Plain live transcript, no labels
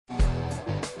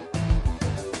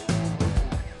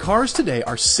Cars today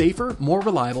are safer, more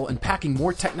reliable, and packing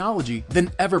more technology than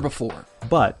ever before.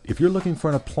 But if you're looking for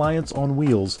an appliance on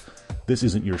wheels, this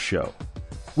isn't your show.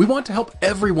 We want to help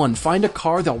everyone find a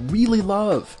car they'll really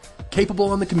love,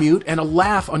 capable on the commute and a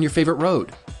laugh on your favorite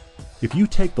road. If you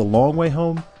take the long way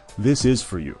home, this is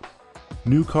for you.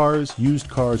 New cars, used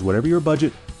cars, whatever your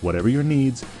budget, whatever your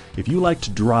needs, if you like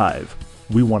to drive,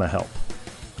 we want to help.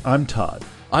 I'm Todd.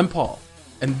 I'm Paul,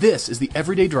 and this is the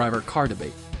Everyday Driver Car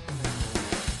Debate.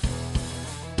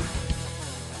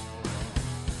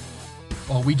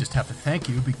 Well, we just have to thank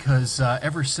you because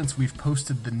ever since we've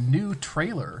posted the new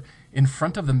trailer in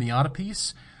front of the Miata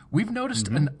piece, we've noticed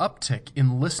an uptick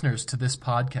in listeners to this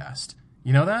podcast.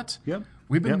 You know that? Yep.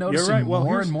 We've been noticing right. Well,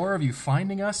 more and more of you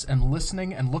finding us and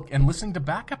listening and listening to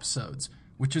back episodes,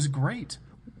 which is great.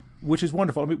 Which is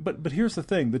wonderful. I mean, but here's the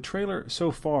thing. The trailer so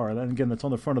far, and again, that's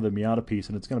on the front of the Miata piece,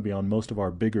 and it's going to be on most of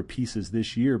our bigger pieces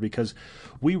this year because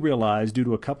we realized, due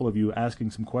to a couple of you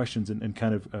asking some questions and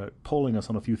kind of polling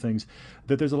us on a few things,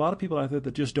 that there's a lot of people out there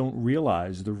that just don't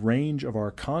realize the range of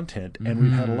our content. And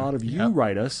we've had a lot of you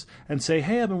write us and say,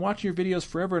 hey, I've been watching your videos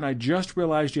forever, and I just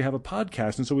realized you have a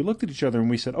podcast. And so we looked at each other and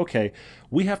we said, okay,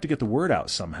 we have to get the word out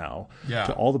somehow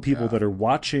to all the people that are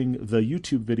watching the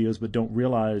YouTube videos but don't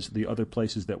realize the other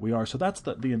places that we are. So that's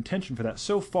the intention for that.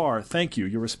 So far, thank you.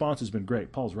 Your response has been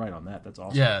great. Paul's right on that. That's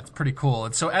awesome. Yeah, it's pretty cool.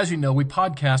 And so as you know, we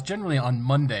podcast generally on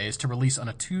Mondays to release on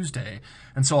a Tuesday.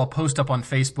 And so I'll post up on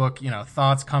Facebook,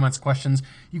 thoughts, comments, questions.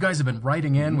 You guys have been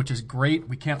writing in, which is great.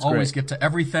 We can't always get to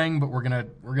everything, but we're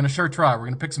gonna sure try. We're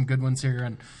gonna pick some good ones here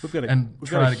and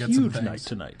try to get some things. Night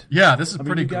tonight. Yeah, this is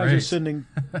pretty great. You guys are sending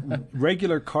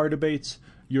regular car debates.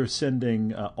 You're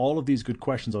sending all of these good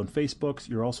questions on Facebook.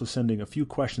 You're also sending a few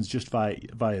questions just via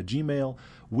Gmail.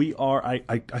 We are,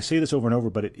 I say this over and over,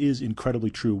 but it is incredibly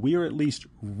true. We are at least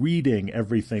reading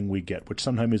everything we get, which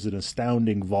sometimes is an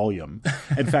astounding volume.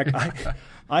 In fact,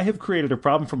 I have created a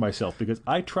problem for myself because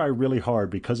I try really hard,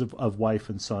 because of wife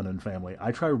and son and family,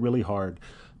 I try really hard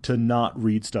to not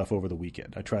read stuff over the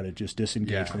weekend. I try to just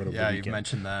disengage from it over the weekend. Yeah, you've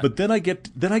mentioned that. But then I get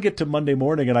to Monday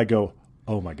morning and I go,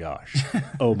 oh my gosh.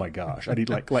 I need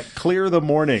like clear the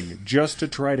morning just to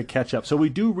try to catch up. So we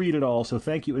do read it all. So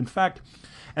thank you. In fact,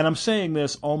 and I'm saying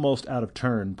this almost out of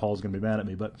turn, Paul's going to be mad at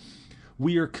me, but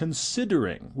we are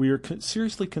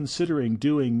seriously considering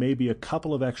doing maybe a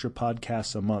couple of extra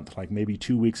podcasts a month, like maybe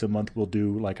 2 weeks a month we'll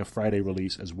do like a Friday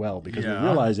release as well, because we're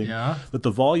realizing that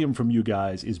the volume from you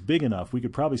guys is big enough. We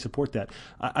could probably support that.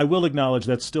 I will acknowledge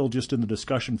that's still just in the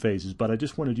discussion phases, but I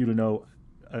just wanted you to know,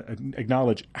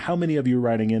 acknowledge how many of you are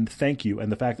writing in. Thank you.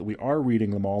 And the fact that we are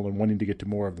reading them all and wanting to get to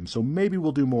more of them. So maybe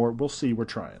we'll do more. We'll see. We're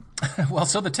trying. Well,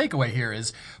 so the takeaway here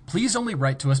is please only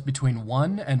write to us between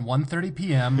 1 and 1:30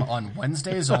 p.m. on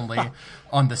Wednesdays only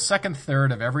on the second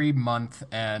third of every month.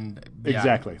 And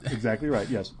Exactly right.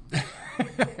 Yes.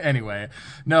 Anyway,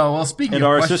 no, well, speaking and of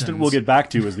our questions, assistant will get back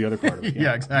to you is the other part of it.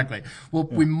 Yeah, exactly. Well,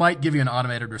 we might give you an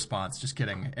automated response. Just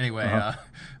kidding. Anyway,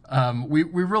 we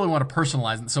really want to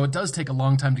personalize it. So it does take a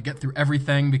long time to get through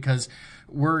everything because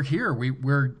we're here.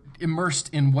 We're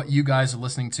immersed in what you guys are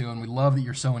listening to, and we love that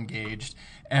you're so engaged.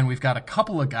 And we've got a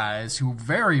couple of guys who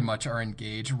very much are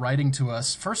engaged writing to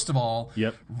us. First of all,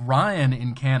 Ryan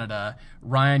in Canada.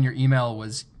 Ryan, your email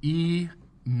was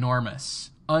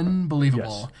enormous.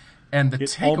 Unbelievable. Yes. And the it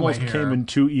takeaway almost here, came in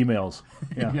 2 emails.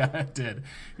 Yeah, yeah, it did.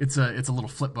 It's a little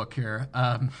flip book here.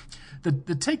 The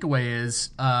takeaway is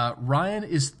Ryan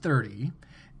is 30,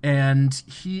 and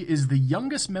he is the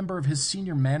youngest member of his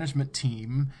senior management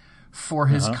team for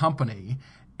his company,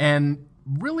 and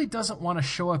really doesn't want to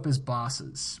show up as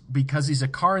bosses because he's a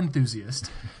car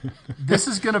enthusiast. This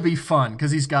is going to be fun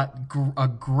because he's got a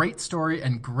great story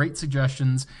and great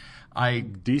suggestions.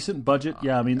 Decent budget,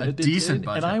 yeah. I mean, decent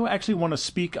budget. And I actually want to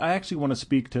speak.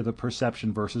 To the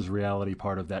perception versus reality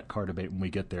part of that car debate when we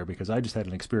get there, because I just had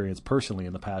an experience personally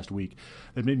in the past week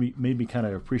that made me kind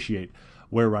of appreciate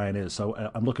where Ryan is. So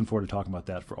I'm looking forward to talking about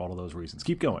that for all of those reasons.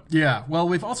 Keep going. Yeah. Well,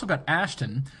 we've also got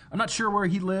Ashton. I'm not sure where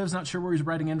he lives, not sure where he's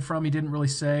writing in from. He didn't really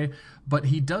say, but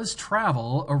he does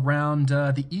travel around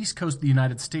the East Coast of the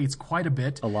United States quite a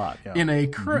bit. A lot, yeah. In a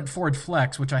current Ford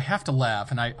Flex, which I have to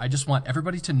laugh, and I just want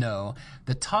everybody to know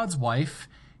that Todd's wife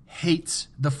hates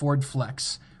the Ford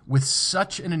Flex with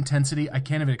such an intensity, I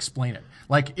can't even explain it.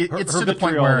 Like it's to the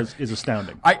point where is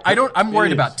astounding. I'm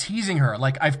worried about teasing her.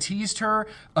 Like I've teased her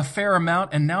a fair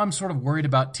amount, and now I'm sort of worried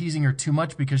about teasing her too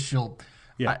much because she'll.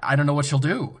 Yeah. I don't know what she'll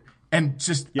do. And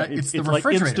just it's the like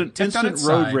refrigerator. instant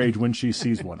road rage when she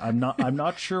sees one. I'm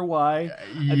not sure why.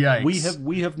 Yikes.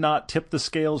 We have not tipped the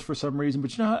scales for some reason,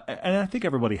 but and I think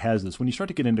everybody has this. When you start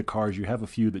to get into cars, you have a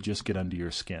few that just get under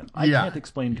your skin. I can't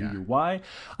explain to you why.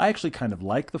 I actually kind of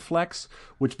like the Flex,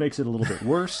 which makes it a little bit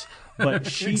worse. But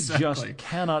she just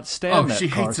cannot stand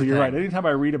that car. So you're right. Anytime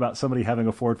I read about somebody having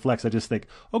a Ford Flex, I just think,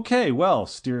 okay, well,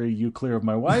 steer you clear of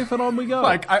my wife, and on we go.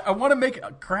 Like I want to make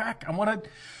a crack. I want to,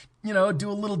 do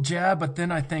a little jab, but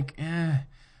then I think,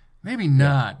 maybe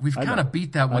not. We've kind of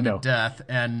beat that one to death.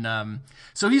 And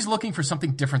so he's looking for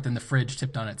something different than the fridge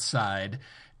tipped on its side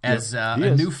as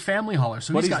a new family hauler.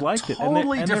 So but he's got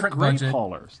totally different budget.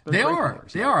 Haulers. They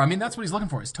are. I mean, that's what he's looking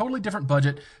for. It's totally different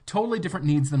budget, totally different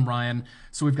needs than Ryan.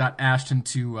 So we've got Ashton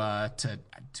to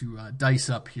dice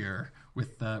up here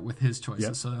with his choices.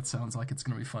 Yep. So that sounds like it's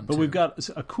going to be fun, but we've got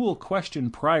a cool question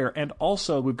prior, and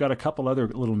also we've got a couple other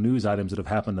little news items that have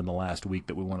happened in the last week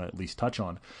that we want to at least touch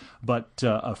on. But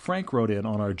Frank wrote in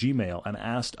on our Gmail and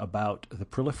asked about the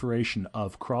proliferation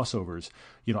of crossovers.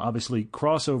 Obviously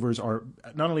crossovers are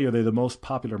not only are they the most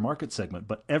popular market segment,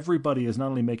 but everybody is not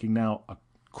only making now a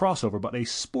crossover, but a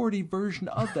sporty version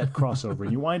of that crossover.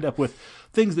 And you wind up with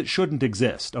things that shouldn't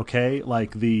exist, okay?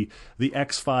 Like the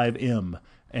X5M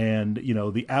and,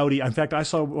 the Audi. In fact, I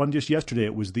saw one just yesterday.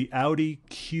 It was the Audi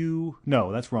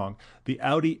No, that's wrong. The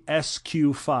Audi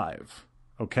SQ5,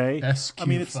 okay? SQ5. I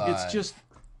mean, it's just,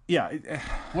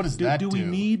 What does that do?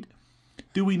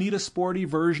 Do we need a sporty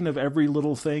version of every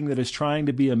little thing that is trying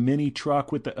to be a mini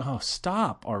truck with the... Oh,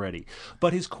 stop already.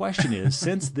 But his question is,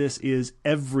 since this is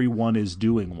everyone is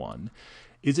doing one,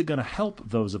 is it going to help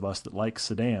those of us that like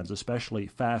sedans, especially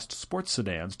fast sports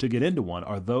sedans, to get into one?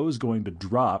 Are those going to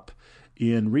drop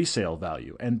in resale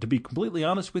value? And to be completely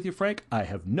honest with you, Frank, I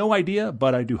have no idea,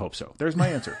 but I do hope so. There's my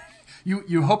answer.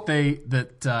 You hope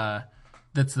that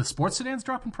the sports sedans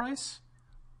drop in price?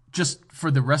 Just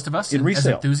for the rest of us in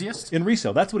resale. As enthusiasts? In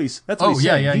resale. That's what he's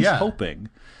saying. Yeah.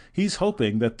 He's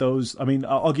hoping that those, I mean,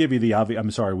 I'll give you the obvious,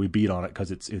 I'm sorry we beat on it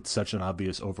because it's such an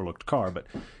obvious overlooked car, but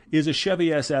is a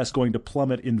Chevy SS going to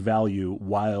plummet in value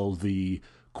while the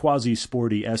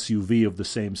quasi-sporty SUV of the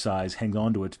same size hangs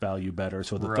on to its value better,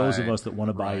 so that those of us that want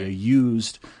to buy a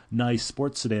used, nice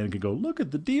sports sedan can go, look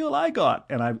at the deal I got?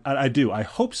 And I do. I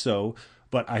hope so.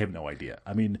 But I have no idea.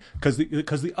 I mean, because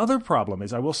the other problem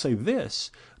is, I will say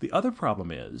this, the other problem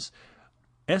is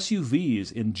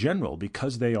SUVs in general,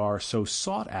 because they are so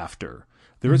sought after,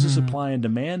 there is a supply and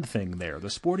demand thing there. The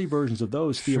sporty versions of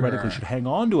those theoretically should hang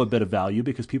on to a bit of value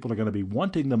because people are going to be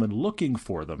wanting them and looking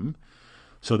for them.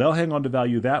 So they'll hang on to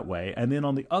value that way. And then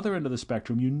on the other end of the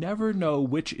spectrum, you never know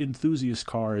which enthusiast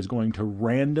car is going to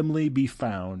randomly be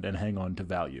found and hang on to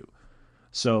value.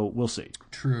 So we'll see.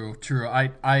 True.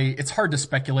 It's hard to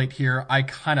speculate here. I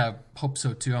kind of hope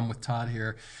so too. I'm with Todd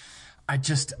here.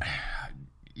 It's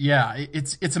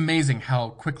amazing how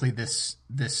quickly this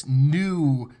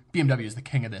new BMW is the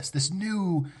king of this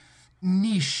new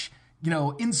niche,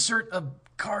 insert a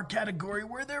car category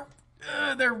where there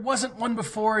wasn't one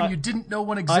before and you didn't know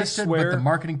one existed, but the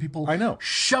marketing people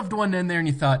shoved one in there and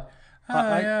you thought,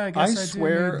 I guess I do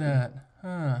need that.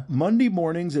 Monday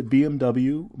mornings at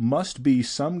BMW must be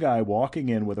some guy walking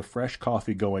in with a fresh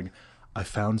coffee going, I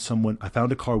found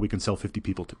a car we can sell 50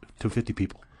 people to 50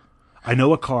 people. I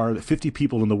know a car that 50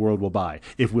 people in the world will buy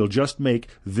if we'll just make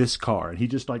this car. And he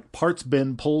just parts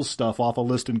bin, pulls stuff off a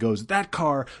list and goes, that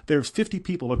car, there's 50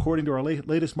 people according to our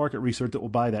latest market research that will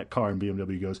buy that car. And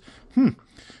BMW goes,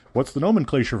 what's the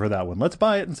nomenclature for that one? Let's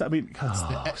buy it. And the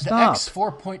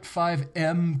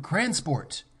X4.5M Grand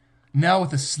Sport. Now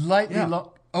with a slightly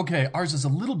okay, ours is a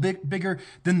little bit bigger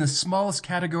than the smallest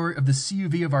category of the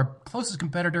CUV of our closest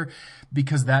competitor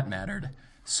because that mattered.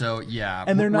 So,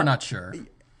 and we're not sure.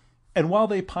 And while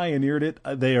they pioneered it,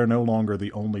 they are no longer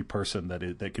the only person that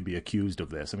could be accused of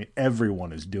this. I mean,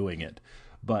 everyone is doing it,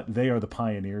 but they are the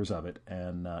pioneers of it.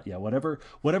 And,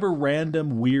 whatever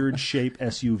random weird shape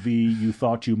SUV you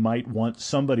thought you might want,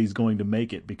 somebody's going to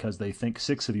make it because they think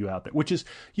 6 of you out there, which is,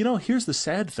 here's the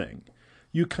sad thing.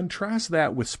 You contrast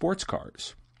that with sports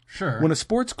cars. Sure. When a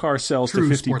sports car sells to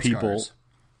 50 people,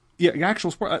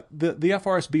 actual sport. The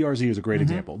FRS BRZ is a great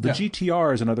example. The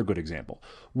GTR is another good example.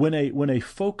 When a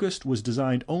Focus was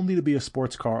designed only to be a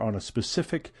sports car on a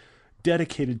specific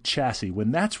dedicated chassis,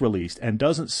 when that's released and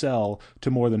doesn't sell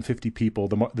to more than 50 people,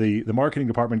 the marketing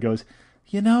department goes,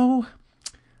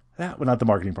 not the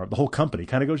marketing part, the whole company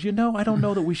kind of goes, I don't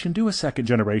know that we should do a second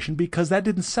generation because that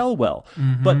didn't sell well.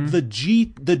 But the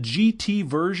GT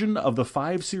version of the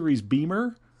 5 Series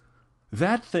Beamer,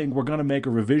 that thing we're going to make a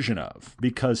revision of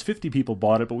because 50 people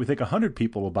bought it, but we think 100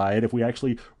 people will buy it if we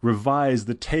actually revise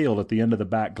the tail at the end of the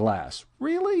back glass.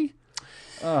 Really?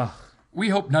 We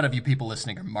hope none of you people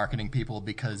listening are marketing people,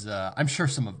 because I'm sure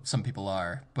some people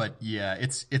are. But yeah,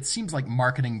 it seems like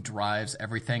marketing drives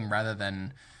everything rather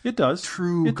than it does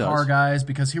true car guys.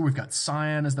 Because here we've got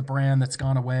Scion as the brand that's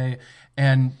gone away,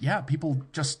 and yeah, people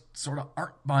just sort of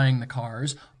aren't buying the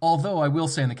cars. Although I will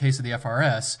say, in the case of the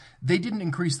FRS, they didn't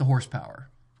increase the horsepower,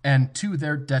 and to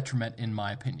their detriment, in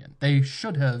my opinion. They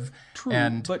should have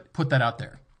put that out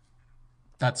there.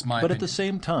 That's my opinion. But at the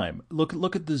same time,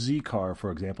 look at the Z car, for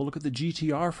example. Look at the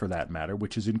GTR, for that matter,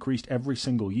 which has increased every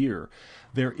single year.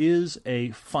 There is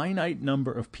a finite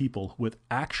number of people with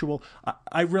actual...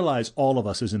 I realize all of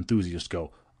us as enthusiasts go,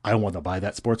 I want to buy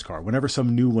that sports car. Whenever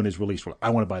some new one is released,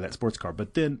 I want to buy that sports car.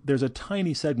 But then there's a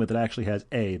tiny segment that actually has,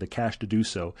 A, the cash to do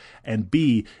so, and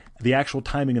B, the actual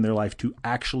timing in their life to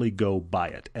actually go buy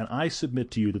it. And I submit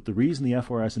to you that the reason the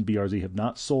FRS and BRZ have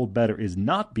not sold better is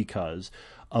not because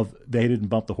of they didn't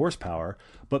bump the horsepower,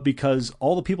 but because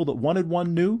all the people that wanted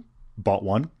one new bought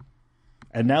one.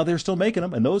 And now they're still making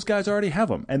them, and those guys already have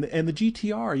them. And the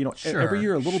GTR, every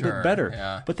year a little bit better.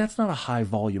 Yeah. But that's not a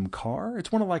high-volume car.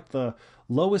 It's one of like the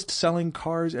lowest-selling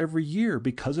cars every year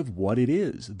because of what it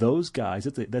is. Those guys,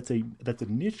 that's a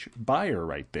niche buyer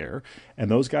right there, and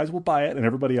those guys will buy it, and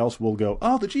everybody else will go,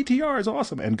 oh, the GTR is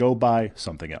awesome, and go buy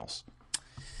something else.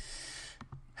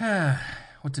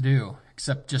 What to do?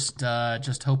 Except just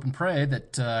hope and pray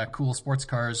that cool sports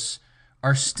cars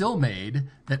are still made,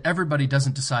 that everybody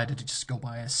doesn't decide to just go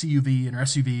buy a CUV or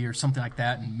SUV or something like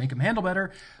that and make them handle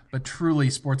better. But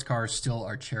truly, sports cars still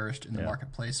are cherished in the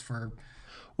marketplace for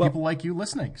people like you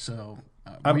listening. So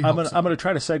I'm going to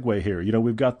try to segue here.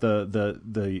 We've got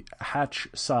the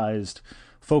hatch-sized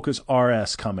Focus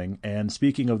RS coming, and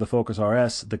speaking of the Focus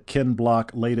RS, the Ken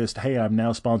Block latest, hey, I'm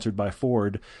now sponsored by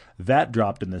Ford, that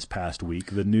dropped in this past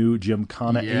week, the new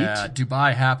Gymkhana 8. Yeah,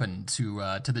 Dubai happened to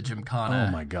the Gymkhana.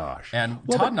 Oh my gosh. And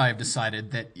Todd and I have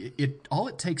decided that all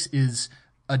it takes is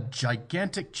a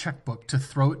gigantic checkbook to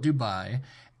throw at Dubai,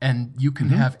 and you can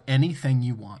have anything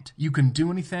you want. You can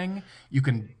do anything, you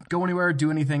can go anywhere,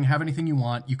 do anything, have anything you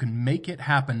want, you can make it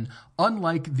happen,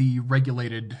 unlike the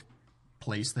regulated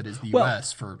place that is the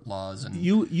U.S. for laws. And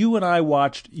you and I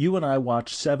watched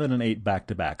 7 and 8 back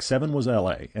to back. 7 was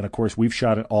L.A., and of course we've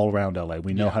shot it all around L.A.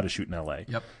 We know how to shoot in L.A.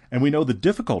 Yep. And we know the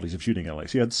difficulties of shooting L.A.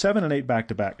 So you had 7 and 8 back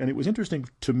to back, and it was interesting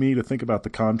to me to think about the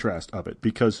contrast of it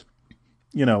because,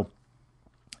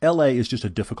 L.A. is just a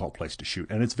difficult place to shoot,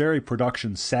 and it's very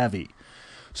production savvy.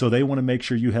 So they want to make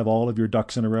sure you have all of your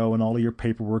ducks in a row and all of your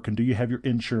paperwork, and do you have your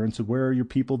insurance, and where are your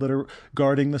people that are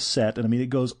guarding the set? And I mean, it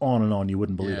goes on and on. You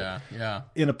wouldn't believe it. Yeah.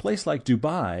 In a place like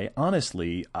Dubai,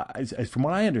 honestly, from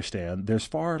what I understand, there's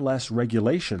far less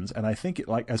regulations, and I think,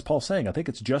 like as Paul's saying, I think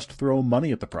it's just throw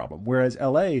money at the problem. Whereas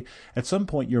LA, at some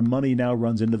point, your money now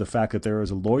runs into the fact that there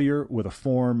is a lawyer with a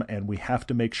form, and we have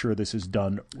to make sure this is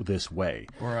done this way.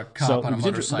 Or a cop on a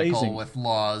motorcycle with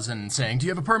laws and saying, "Do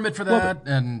you have a permit for that?"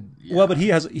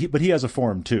 But he has a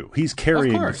form too. He's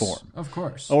carrying the form. Of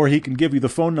course. Or he can give you the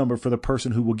phone number for the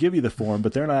person who will give you the form,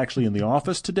 but they're not actually in the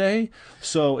office today.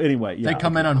 So anyway, they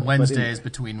come in on Wednesdays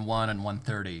between 1 and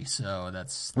 1:30. So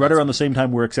that's right around the same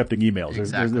time we're accepting emails.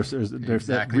 Exactly. There's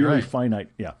that really right. finite.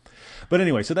 Yeah. But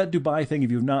anyway, so that Dubai thing,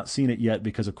 if you've not seen it yet,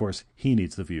 because of course he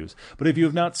needs the views, but if you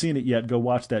have not seen it yet, go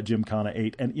watch that Gymkhana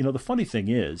 8. And the funny thing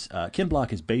is, Ken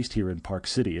Block is based here in Park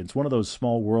City. It's one of those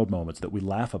small world moments that we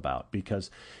laugh about because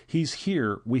he's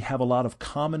here. We have a lot of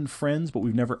common friends, but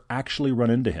we've never actually run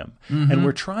into him. And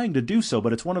we're trying to do so,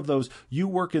 but it's one of those, you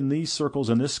work in these circles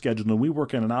in this schedule and we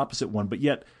work in an opposite one, but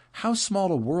yet how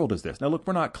small a world is this? Now, look,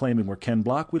 we're not claiming we're Ken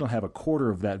Block. We don't have a quarter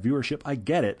of that viewership. I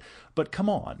get it. But come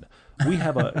on. We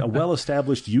have a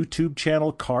well-established YouTube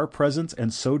channel, car presence,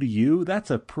 and so do you.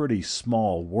 That's a pretty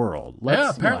small world.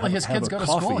 Apparently his kids go to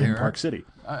school here in Park City.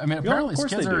 I mean, apparently his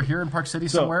kids are here in Park City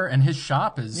somewhere, and his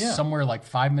shop is somewhere like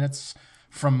 5 minutes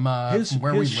from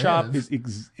where we live. His shop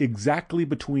is exactly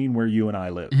between where you and I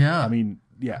live. Yeah. I mean,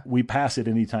 yeah, we pass it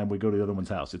anytime we go to the other one's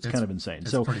house. It's kind of insane.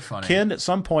 It's pretty funny. Ken, at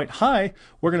some point, hi,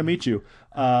 we're going to meet you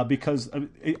because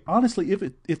honestly, if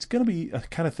it's going to be a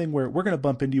kind of thing where we're going to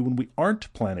bump into you when we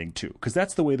aren't planning to, because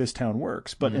that's the way this town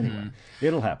works. But anyway,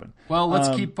 it'll happen. Well, let's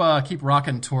keep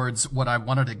rocking towards what I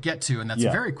wanted to get to, and that's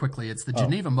very quickly. It's the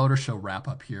Geneva Motor Show wrap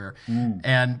up here,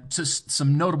 and just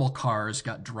some notable cars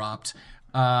got dropped.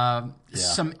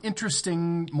 Some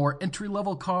interesting, more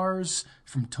entry-level cars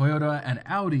from Toyota and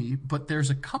Audi, but there's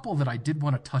a couple that I did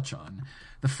want to touch on.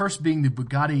 The first being the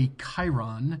Bugatti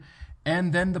Chiron,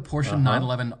 and then the Porsche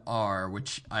 911R,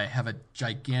 which I have a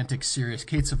gigantic, serious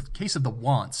case of the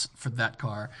wants for that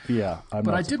car. Yeah,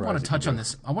 but I did want to touch on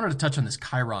this. I wanted to touch on this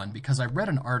Chiron because I read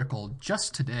an article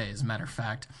just today, as a matter of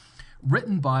fact,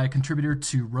 written by a contributor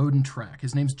to Road and Track.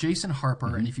 His name's Jason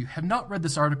Harper, and if you have not read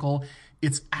this article,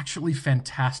 it's actually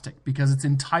fantastic because it's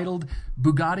entitled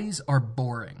 "Bugattis Are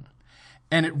Boring."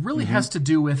 And it really has to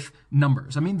do with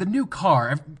numbers. I mean, the new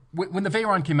car, when the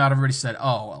Veyron came out, everybody said,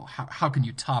 oh, well, how can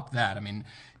you top that? I mean,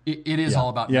 it is all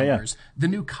about numbers. The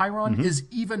new Chiron is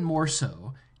even more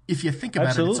so. If you think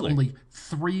about it, it's only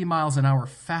 3 miles an hour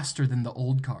faster than the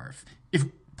old car. If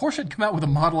Porsche had come out with a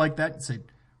model like that, you'd say,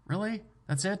 really?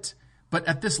 That's it? But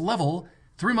at this level,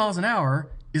 3 miles an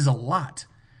hour is a lot.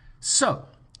 So,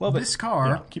 this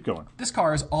car, keep going. This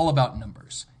car is all about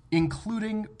numbers,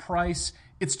 including price.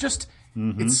 It's just...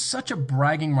 It's such a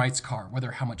bragging rights car,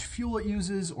 whether how much fuel it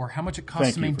uses or how much it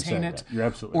costs to maintain it, You're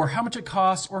absolutely or right. how much it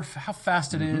costs or how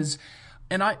fast it is.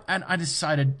 And I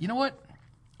decided, you know what?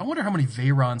 I wonder how many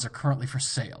Veyrons are currently for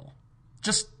sale.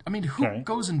 Who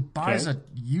goes and buys a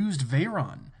used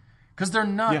Veyron? Because they're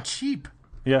not cheap.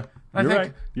 Yeah,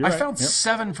 I found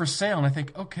 7 for sale, and I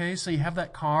think, okay, so you have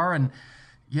that car, and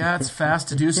it's fast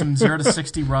to do some 0 to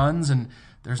 60 runs, and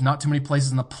there's not too many places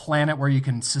on the planet where you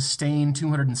can sustain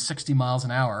 260 miles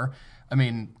an hour. I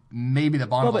mean, maybe the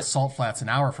Bonneville Salt Flats an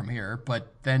hour from here,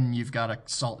 but then you've got a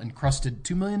salt-encrusted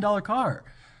 $2 million car.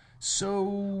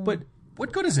 So,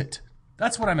 what good is it?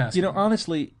 That's what I'm asking.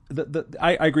 Honestly,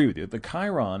 I agree with you. The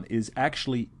Chiron is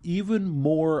actually even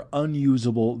more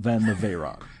unusable than the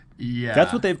Veyron. Yeah,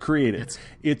 that's what they've created.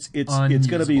 It's going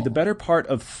to be the better part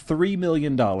of $3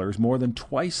 million, more than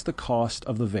twice the cost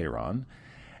of the Veyron.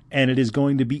 And it is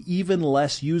going to be even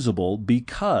less usable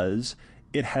because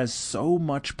it has so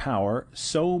much power,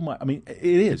 so much. I mean, it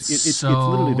is. It's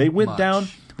literally they went down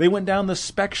the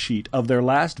spec sheet of their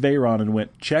last Veyron and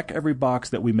went, check every box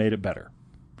that we made it better,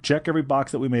 check every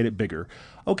box that we made it bigger.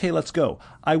 Okay, let's go.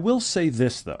 I will say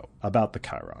this though about the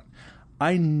Chiron.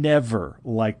 I never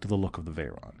liked the look of the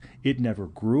Veyron. It never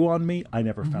grew on me. I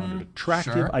never found it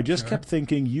attractive. I just kept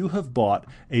thinking, you have bought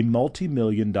a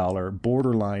multi-million-dollar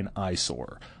borderline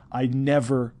eyesore. I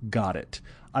never got it.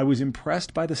 I was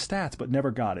impressed by the stats, but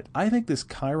never got it. I think this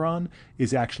Chiron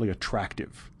is actually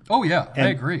attractive. Oh, yeah, I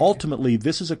agree. Ultimately,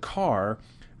 this is a car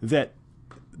that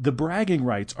the bragging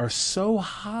rights are so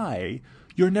high,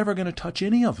 you're never going to touch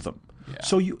any of them. Yeah.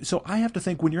 So I have to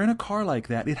think when you're in a car like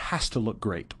that, it has to look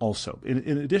great also.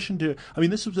 In addition to,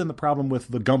 this has been the problem with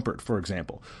the Gumpert, for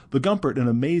example. The Gumpert, an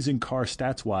amazing car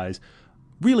stats-wise,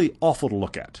 really awful to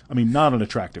look at. Not an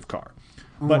attractive car.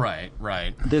 But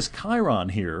right. This Chiron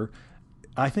here,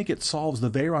 I think it solves the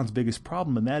Veyron's biggest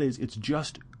problem, and that is it's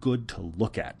just good to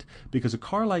look at. Because a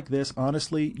car like this,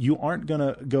 honestly, you aren't going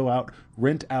to go out,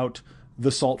 rent out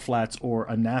the Salt Flats or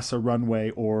a NASA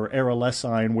runway or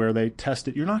Aerolessine where they test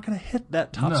it. You're not going to hit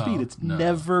that top speed. It's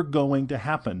never going to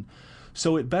happen.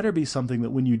 So it better be something that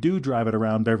when you do drive it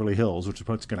around Beverly Hills, which is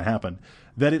what's going to happen,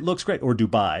 that it looks great. Or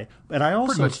Dubai. And I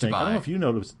also think, I don't know if you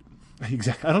noticed...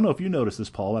 Exactly. I don't know if you noticed this,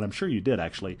 Paul, and I'm sure you did,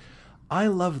 actually. I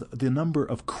love the number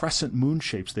of crescent moon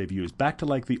shapes they've used, back to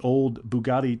like the old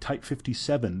Bugatti Type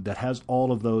 57 that has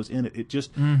all of those in it. It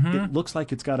just it looks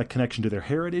like it's got a connection to their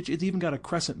heritage. It's even got a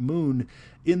crescent moon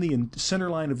in the center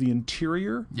line of the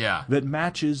interior that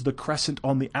matches the crescent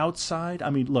on the outside.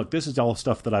 Look, this is all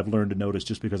stuff that I've learned to notice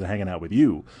just because of hanging out with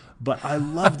you, but I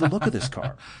love the look of this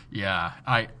car. Yeah,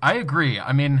 I agree.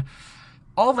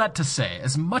 All that to say,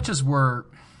 as much as we're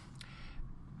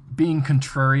being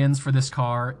contrarians for this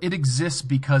car, it exists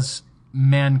because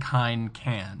mankind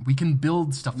can. We can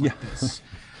build stuff like this.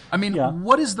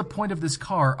 What is the point of this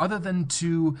car other than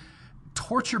to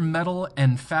torture metal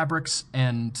and fabrics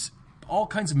and all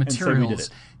kinds of materials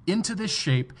into this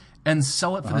shape and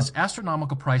sell it for this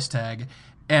astronomical price tag,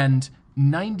 and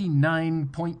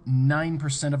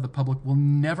 99.9% of the public will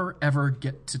never, ever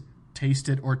get to taste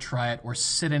it or try it or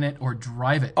sit in it or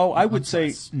drive it. Oh, I would say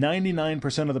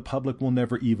 99% of the public will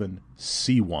never even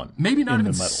see one. Maybe not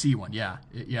even see one. Yeah.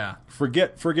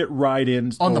 Forget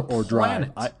ride-ins or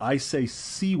drive. planet. I say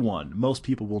see one. Most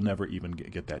people will never even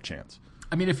get that chance.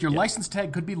 If your license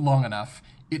tag could be long enough,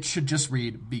 it should just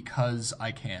read "because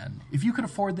I can." If you can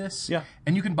afford this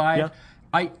and you can buy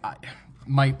it,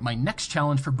 my next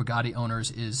challenge for Bugatti owners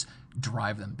is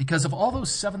drive them, because of all those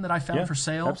 7 that I found for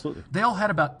sale, they all had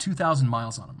about 2,000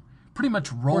 miles on them, pretty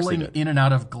much rolling in and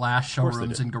out of glass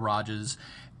showrooms and garages.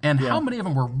 And how many of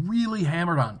them were really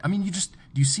hammered on? Do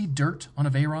you see dirt on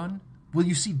a Veyron? Will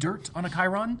you see dirt on a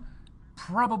Chiron?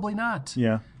 Probably not.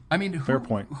 Yeah. Fair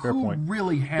point. Who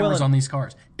really hammers on these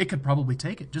cars? It could probably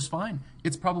take it just fine.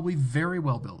 It's probably very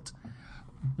well built.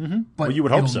 But you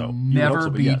would hope so. Never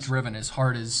be driven as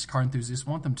hard as car enthusiasts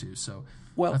want them to. So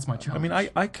Well, that's my challenge. I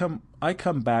mean, I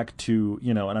come back to,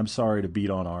 and I'm sorry to beat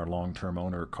on our long-term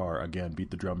owner car again,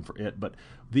 beat the drum for it, but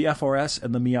the FRS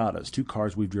and the Miatas, 2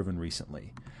 cars we've driven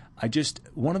recently.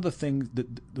 One of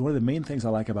the main things I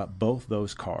like about both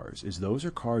those cars is those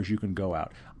are cars you can go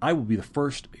out. I will be the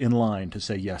first in line to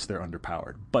say, yes, they're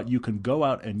underpowered, but you can go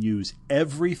out and use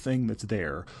everything that's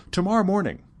there tomorrow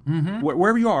morning. Mm-hmm.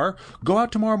 Wherever you are, go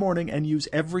out tomorrow morning and use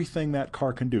everything that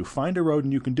car can do. Find a road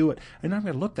and you can do it. And I'm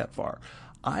going to look that far.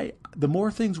 The more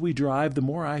things we drive, the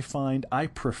more I find I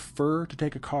prefer to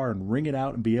take a car and wring it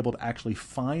out and be able to actually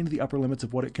find the upper limits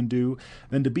of what it can do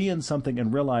than to be in something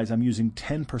and realize I'm using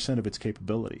 10% of its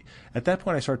capability. At that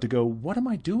point, I start to go, what am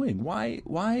I doing? Why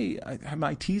am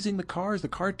I teasing the car? Is the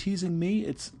car teasing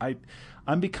me?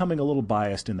 I'm becoming a little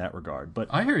biased in that regard. But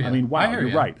I hear you. I mean, wow, you're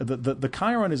you. right. The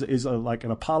Chiron is like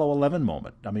an Apollo 11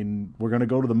 moment. I mean, we're going to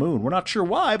go to the moon. We're not sure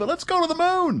why, but let's go to the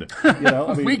moon.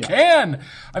 I mean, we can.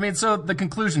 I mean, so the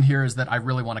conclusion here is that I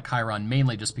really want a Chiron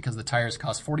mainly just because the tires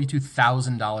cost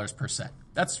 $42,000 per set.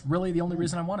 That's really the only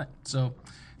reason I want it. So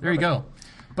there you go.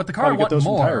 But the car I want those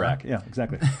more. From Tire Rack. Yeah,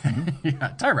 exactly. Yeah,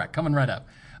 Tire Rack coming right up.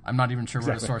 I'm not even sure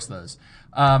where to source those.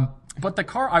 But the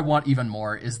car I want even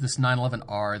more is this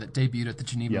 911R that debuted at the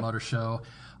Geneva Motor Show.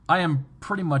 I am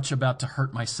pretty much about to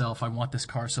hurt myself. I want this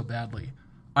car so badly.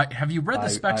 Have you read the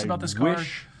specs about this car?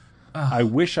 I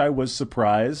wish I was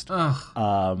surprised.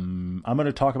 I'm going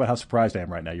to talk about how surprised I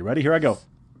am right now. You ready? Here I go.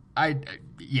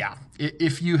 Yeah.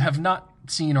 If you have not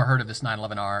seen or heard of this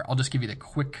 911R, I'll just give you a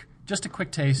quick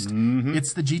taste. Mm-hmm.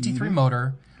 It's the GT3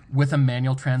 motor with a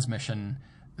manual transmission.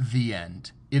 The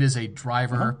end. It is a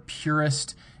driver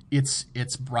purist.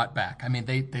 It's brought back. I mean,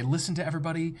 they listen to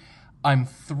everybody. I'm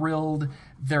thrilled.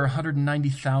 They're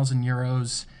 190,000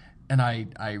 euros, and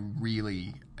I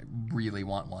really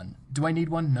want one. Do I need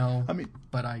one? No.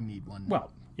 But I need one.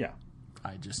 Well, yeah.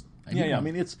 I need one. I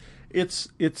mean, it's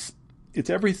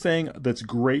everything that's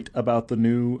great about the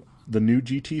new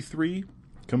GT3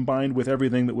 combined with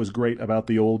everything that was great about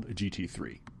the old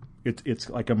GT3. It's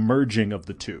like a merging of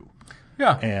the two.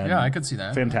 Yeah, I could see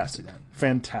that.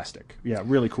 Fantastic. Yeah,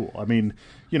 really cool. I mean,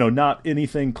 not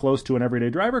anything close to an everyday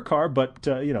driver car, but,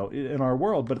 in our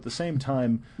world, but at the same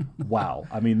time, wow.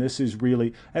 I mean, this is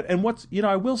really, and what's,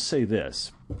 I will say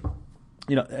this,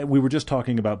 we were just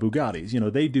talking about Bugattis.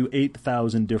 They do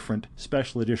 8,000 different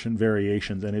special edition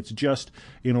variations, and it's just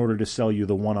in order to sell you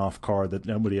the one-off car that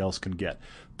nobody else can get.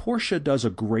 Porsche does a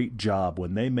great job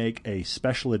when they make a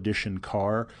special edition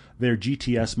car. Their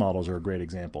GTS models are a great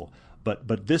example.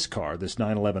 But this car, this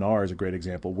 911R, is a great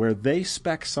example where they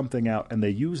spec something out and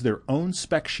they use their own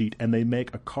spec sheet and they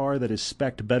make a car that is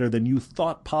spec'd better than you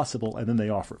thought possible, and then they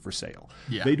offer it for sale.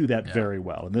 Yeah, they do that very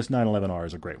well, and this 911R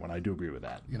is a great one. I do agree with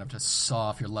that. You're going to have to saw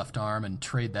off your left arm and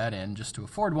trade that in just to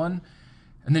afford one,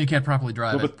 and then you can't properly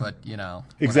drive it, but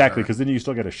Exactly, because then you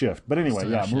still get a shift. But anyway,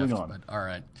 moving on. But, all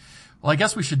right. Well, I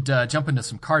guess we should jump into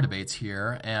some car debates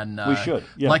here. And we should.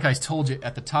 Yeah. Like I told you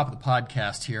at the top of the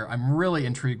podcast here, I'm really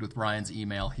intrigued with Ryan's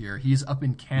email here. He's up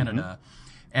in Canada,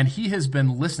 and he has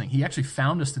been listening. He actually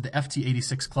found us through the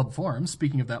FT86 Club forums,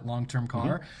 speaking of that long-term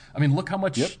car. I mean, look how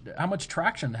much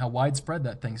traction, how widespread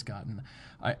that thing's gotten.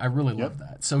 I really love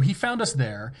that. So he found us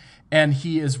there, and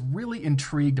he is really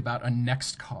intrigued about a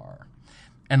next car.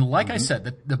 And like I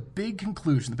said, the big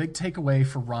conclusion, the big takeaway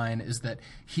for Ryan is that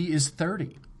he is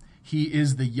 30. He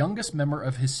is the youngest member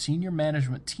of his senior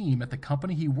management team at the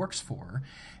company he works for,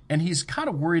 and he's kind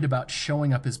of worried about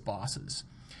showing up his bosses.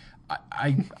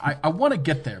 I want to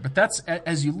get there, but that's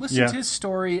as you listen to his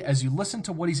story, as you listen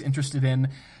to what he's interested in,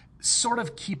 sort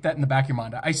of keep that in the back of your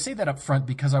mind. I say that up front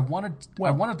because I wanted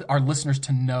our listeners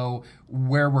to know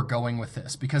where we're going with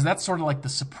this, because that's sort of like the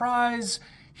surprise.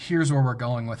 Here's where we're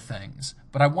going with things.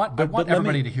 But I want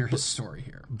everybody to hear his story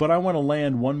here. But I want to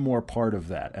land one more part of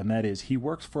that, and that is he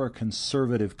works for a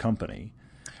conservative company.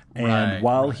 And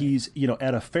while he's,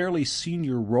 at a fairly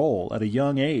senior role at a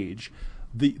young age,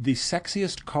 the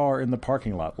sexiest car in the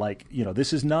parking lot,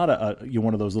 this is not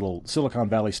one of those little Silicon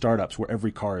Valley startups where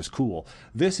every car is cool.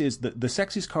 This is the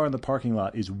sexiest car in the parking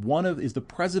lot is the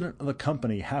president of the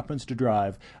company happens to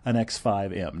drive an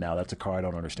X5M. Now that's a car I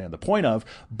don't understand the point of,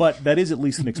 but that is at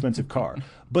least an expensive car.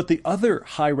 But the other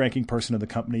high-ranking person in the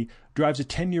company drives a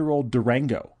 10-year-old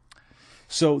Durango.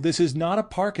 So this is not a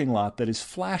parking lot that is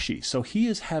flashy. So he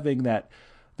is having that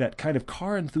that kind of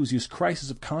car enthusiast crisis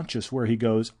of conscience where he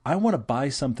goes, I want to buy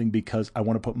something because I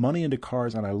want to put money into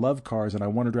cars and I love cars and I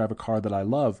want to drive a car that I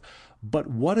love. But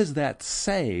what does that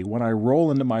say when I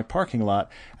roll into my parking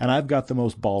lot and I've got the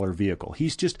most baller vehicle?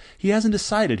 He hasn't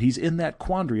decided. He's in that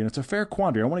quandary, and it's a fair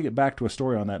quandary. I want to get back to a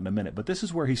story on that in a minute, but this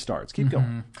is where he starts. Keep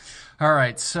going. All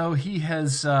right, so he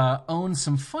has owned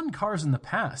some fun cars in the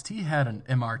past. He had an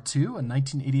MR2, a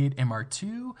 1988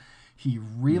 MR2. He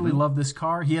really loved this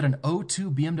car. He had an '02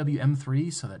 BMW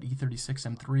M3, so that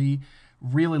E36 M3.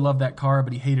 Really loved that car,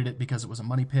 but he hated it because it was a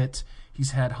money pit.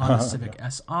 He's had Honda Civic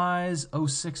SIs,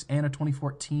 '06, and a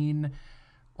 2014.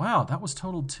 Wow, that was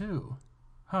totaled too.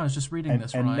 I was just reading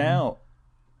this, Ryan.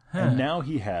 And now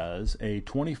he has a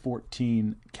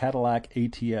 2014 Cadillac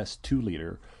ATS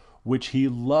 2-liter, which he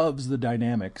loves the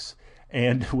dynamics,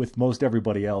 and with most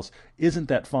everybody else, isn't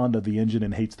that fond of the engine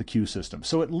and hates the Q system.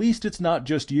 So at least it's not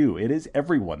just you. It is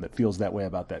everyone that feels that way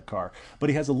about that car. But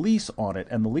he has a lease on it,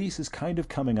 and the lease is kind of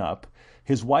coming up.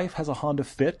 His wife has a Honda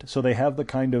Fit, so they have the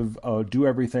kind of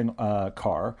do-everything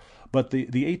car. But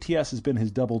the ATS has been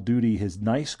his double duty, his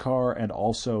nice car and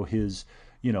also his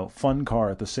fun car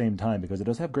at the same time, because it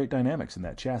does have great dynamics in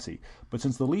that chassis. But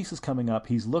since the lease is coming up,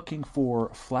 he's looking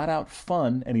for flat-out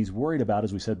fun, and he's worried about,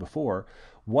 as we said before,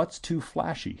 what's too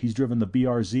flashy. He's driven the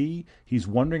BRZ. He's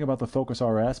wondering about the Focus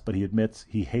RS, but he admits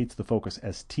he hates the Focus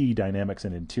ST dynamics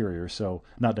and interior. So,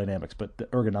 not dynamics, but the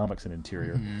ergonomics and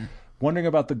interior. Wondering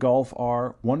about the Golf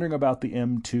R, wondering about the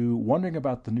M2, wondering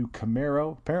about the new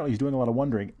Camaro. Apparently he's doing a lot of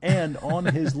wondering. And on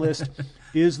his list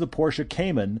is the Porsche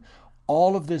Cayman.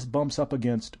 All of this bumps up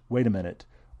against, wait a minute,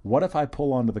 what if I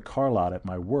pull onto the car lot at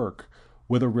my work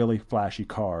with a really flashy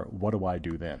car? What do I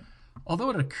do then? Although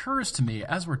it occurs to me,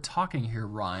 as we're talking here,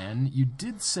 Ryan, you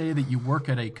did say that you work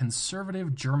at a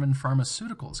conservative German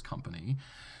pharmaceuticals company.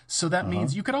 So that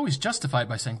means you could always justify it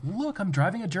by saying, look, I'm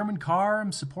driving a German car,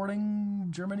 I'm supporting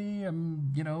Germany,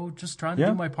 I'm, just trying to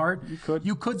do my part.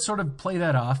 You could sort of play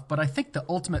that off, but I think the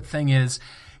ultimate thing is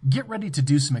get ready to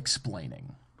do some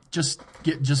explaining. Just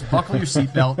buckle your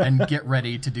seatbelt and get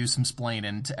ready to do some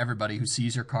splaining to everybody who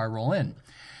sees your car roll in.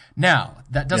 Now,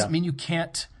 that doesn't mean you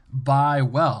can't buy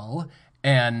well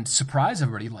and surprise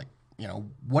everybody. Like,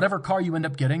 whatever car you end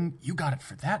up getting, you got it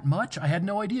for that much? I had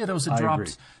no idea those had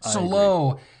dropped so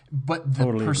low. But the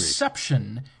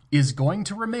perception is going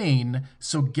to remain,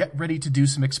 so get ready to do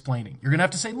some explaining. You're going to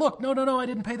have to say, look, no, I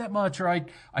didn't pay that much, or I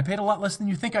paid a lot less than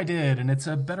you think I did, and it's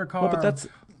a better car. Well, but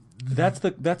that's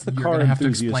the car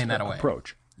enthusiast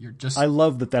approach. I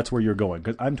love that that's where you're going,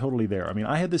 because I'm totally there. I mean,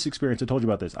 I had this experience. I told you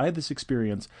about this. I had this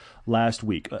experience last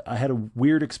week. I had a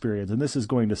weird experience, and this is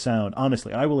going to sound,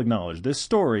 honestly, I will acknowledge, this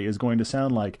story is going to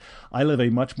sound like I live a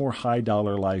much more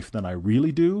high-dollar life than I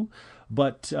really do.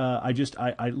 But I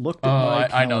looked at my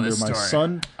calendar. I know this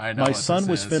story. My son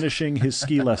was finishing his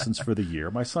ski lessons for the year.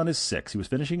 My son is 6. He was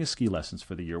finishing his ski lessons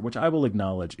for the year, which I will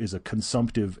acknowledge is a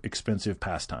consumptive, expensive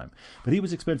pastime. But he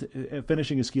was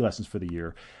finishing his ski lessons for the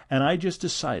year, and I just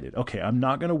decided, okay, I'm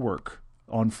not going to work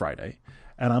on Friday,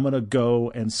 and I'm going to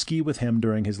go and ski with him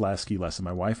during his last ski lesson.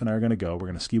 My wife and I are going to go. We're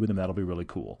going to ski with him. That'll be really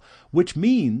cool. Which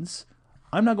means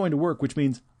I'm not going to work, which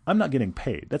means I'm not getting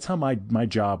paid. That's how my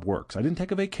job works. I didn't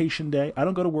take a vacation day. I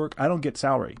don't go to work. I don't get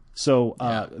salary. So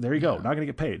there you go. Not going to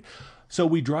get paid. So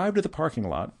we drive to the parking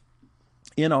lot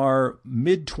in our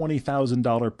mid-$20,000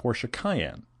 Porsche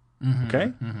Cayenne.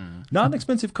 Okay? Not an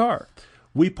expensive car.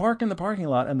 We park in the parking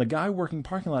lot, and the guy working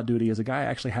parking lot duty is a guy I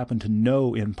actually happen to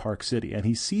know in Park City. And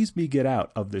he sees me get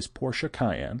out of this Porsche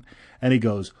Cayenne, and he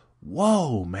goes,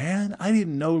 whoa, man, I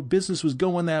didn't know business was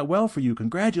going that well for you.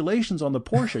 Congratulations on the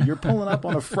Porsche. You're pulling up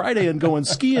on a Friday and going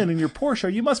skiing in your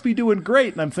Porsche. You must be doing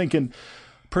great. And I'm thinking,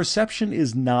 perception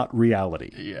is not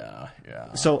reality. Yeah.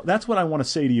 So that's what I want to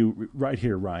say to you right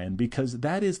here, Ryan, because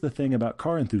that is the thing about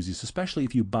car enthusiasts, especially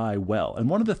if you buy well. And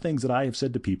one of the things that I have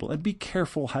said to people, and be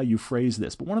careful how you phrase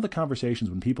this, but one of the conversations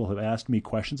when people have asked me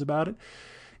questions about it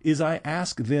is I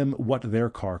ask them what their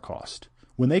car cost.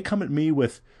 When they come at me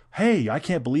with, hey, I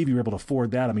can't believe you were able to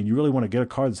afford that. I mean, you really want to get a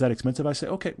car that's that expensive? I say,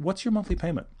 okay, what's your monthly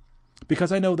payment?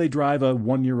 Because I know they drive a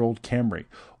 1-year-old Camry,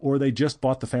 or they just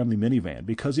bought the family minivan.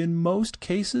 Because in most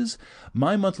cases,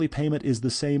 my monthly payment is the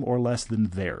same or less than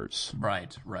theirs.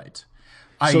 Right.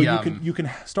 So you can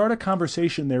start a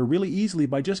conversation there really easily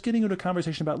by just getting into a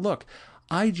conversation about, look,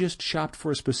 I just shopped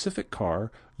for a specific car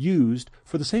used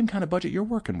for the same kind of budget you're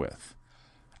working with.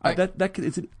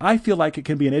 I feel like it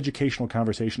can be an educational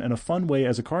conversation and a fun way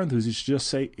as a car enthusiast to just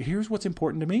say, here's what's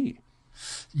important to me.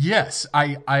 Yes,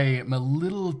 I am a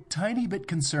little tiny bit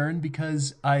concerned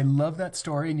because I love that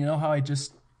story. And you know how I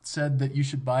just said that you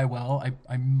should buy well?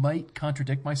 I might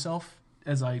contradict myself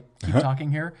as I keep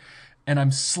talking here. And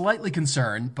I'm slightly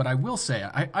concerned, but I will say,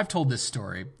 I've told this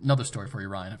story, another story for you,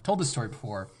 Ryan. I've told this story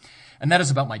before, and that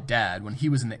is about my dad. When he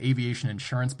was in the aviation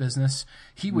insurance business,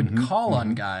 he would call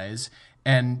on guys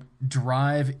and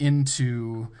drive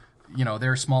into,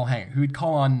 their small hangar. He would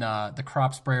call on the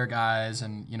crop sprayer guys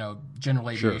and,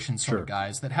 general aviation sort of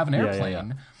guys that have an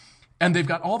airplane. And they've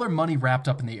got all their money wrapped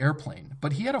up in the airplane.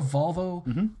 But he had a Volvo,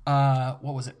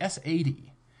 what was it,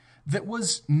 S80. That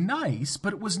was nice,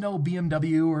 but it was no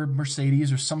BMW or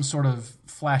Mercedes or some sort of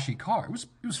flashy car.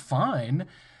 It was fine.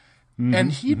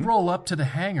 And he'd roll up to the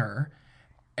hangar,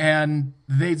 and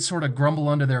they'd sort of grumble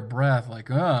under their breath, like,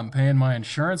 "Oh, I'm paying my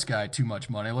insurance guy too much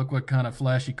money. Look what kind of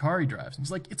flashy car he drives." And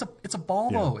he's like, "It's a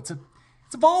Volvo. It's a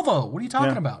Volvo. What are you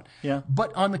talking about?" Yeah.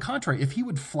 But on the contrary, if he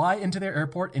would fly into their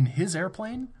airport in his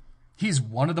airplane, he's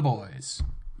one of the boys.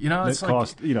 It's it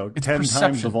cost, 10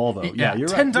 times the Volvo. Yeah, you're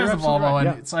 10 right. times You're the Volvo. right.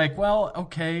 And it's like, well,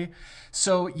 okay.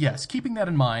 So, yes, keeping that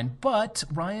in mind. But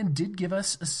Ryan did give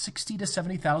us a $60,000 to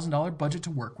 $70,000 budget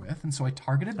to work with. And so I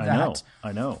targeted that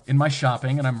I know. in my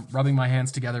shopping. And I'm rubbing my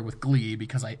hands together with glee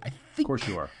because I think... Of course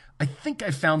you are. I think I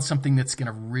found something that's going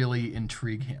to really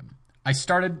intrigue him. I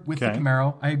started with the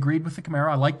Camaro. I agreed with the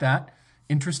Camaro. I like that.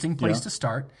 Interesting place to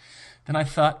start. Then I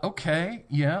thought, okay,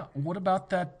 what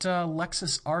about that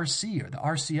Lexus RC or the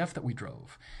RCF that we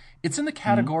drove? It's in the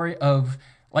category of,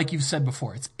 like you've said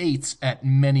before, it's 8s at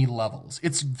many levels.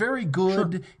 It's very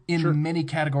good in many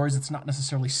categories. It's not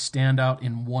necessarily standout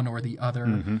in one or the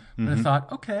other. But I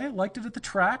thought, okay, liked it at the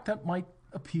track. That might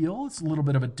appeal. It's a little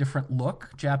bit of a different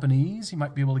look, Japanese. You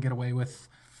might be able to get away with,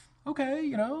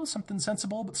 something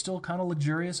sensible, but still kind of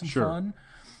luxurious and fun.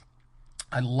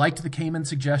 I liked the Cayman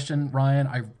suggestion, Ryan.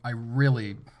 I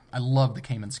love the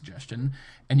Cayman suggestion,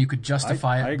 and you could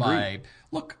justify it by,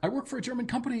 look, I work for a German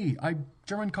company.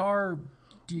 German car.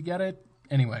 Do you get it?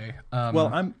 Anyway. I'm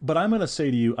going to say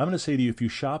to you, if you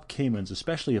shop Caymans,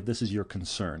 especially if this is your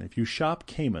concern, if you shop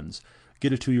Caymans,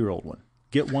 get a 2-year-old one.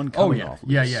 Get one coming off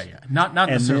lease. Yeah. Not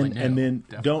necessarily new. And then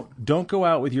definitely. don't go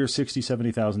out with your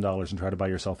 $60,000, $70,000 and try to buy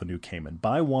yourself a new Cayman.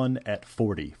 Buy one at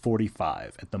 40,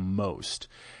 45 at the most.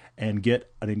 And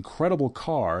get an incredible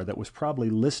car that was probably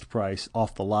list price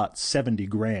off the lot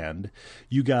 $70,000.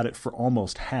 You got it for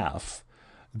almost half.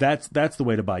 That's the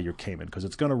way to buy your Cayman because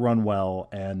it's going to run well,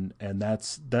 and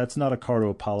that's not a car to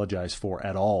apologize for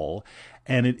at all.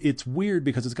 And it's weird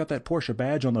because it's got that Porsche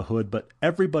badge on the hood, but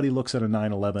everybody looks at a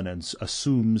 911 and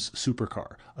assumes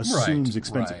supercar, assumes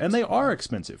expensive, and they are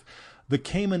expensive. The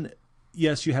Cayman.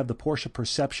 Yes, you have the Porsche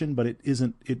perception, but it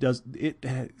isn't.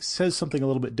 It says something a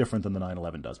little bit different than the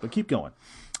 911 does. But keep going.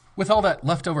 With all that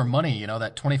leftover money,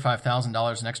 that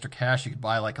 $25,000 in extra cash, you could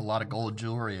buy like a lot of gold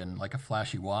jewelry and like a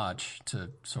flashy watch to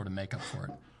sort of make up for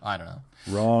it. I don't know.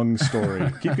 Wrong story.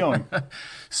 Keep going.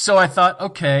 So I thought,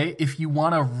 okay, if you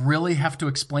want to really have to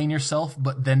explain yourself,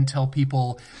 but then tell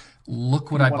people,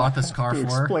 look what I bought this car for.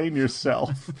 Explain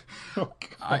yourself. Oh,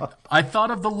 I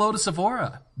thought of the Lotus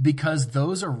Evora because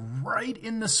those are right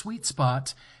in the sweet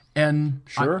spot. And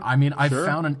I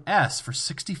found an S for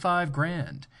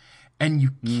 $65,000, and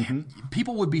you can't,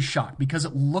 people would be shocked because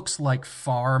it looks like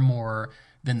far more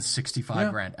than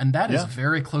 $65,000, and that is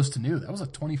very close to new. That was a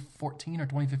 2014 or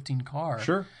 2015 car.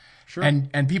 Sure.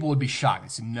 And people would be shocked. They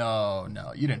say, no,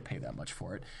 you didn't pay that much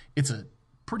for it. It's a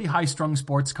pretty high-strung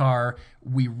sports car.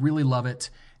 We really love it.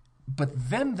 But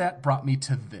then that brought me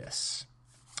to this,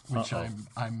 which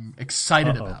I'm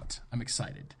excited about. I'm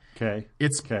excited. Okay.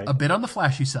 It's a bit on the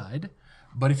flashy side,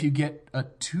 but if you get a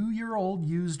 2-year-old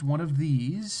used one of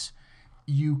these,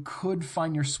 you could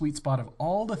find your sweet spot of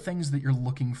all the things that you're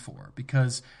looking for,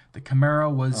 because the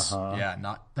Camaro was,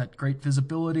 not that great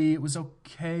visibility. It was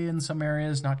okay in some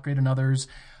areas, not great in others.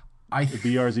 The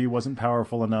BRZ wasn't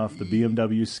powerful enough. The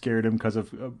BMW scared him because of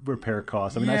repair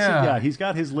costs. I mean, he's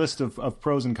got his list of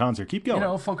pros and cons here. Keep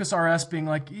going. Focus RS being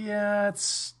like,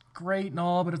 it's great and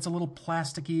all, but it's a little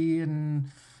plasticky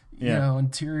and,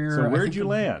 interior. So where'd you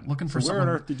land? Looking for where on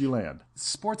earth did you land?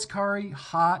 Sports car-y,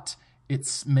 hot.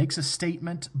 It makes a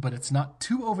statement, but it's not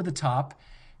too over the top.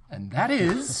 And that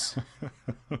is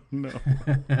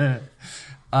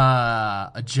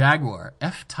a Jaguar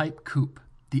F-Type Coupe.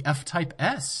 The F-Type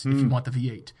S, if you want the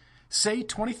V8. Say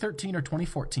 2013 or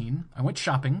 2014. I went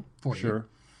shopping for you.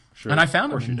 Sure. And I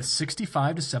found it in the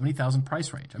 $65,000 to $70,000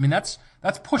 price range. I mean, that's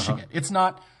pushing it. It's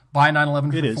not buy a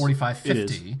 911 for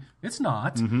 $45,50. It's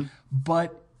not.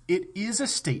 But it is a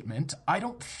statement. I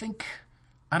don't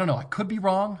know. I could be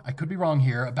wrong. I could be wrong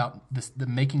here about the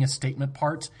making a statement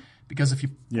part, because if you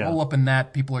roll up in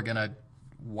that, people are going to,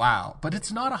 wow. But it's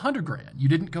not $100,000. You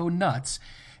didn't go nuts.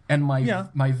 And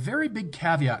my very big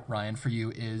caveat, Ryan, for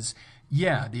you is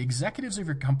Yeah, the executives of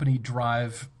your company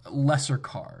drive lesser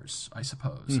cars, I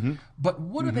suppose. But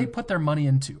what do they put their money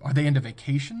into? Are they into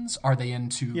vacations? Are they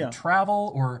into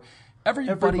travel? Or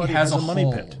everybody has a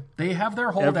money pit. They have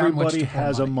their hole down which to Everybody pour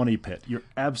has a money. money pit. You're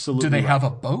absolutely Do they right. have a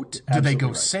boat? Do they go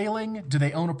right. sailing? Do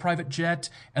they own a private jet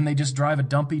and they just drive a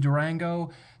dumpy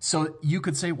Durango? So you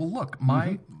could say, well, look,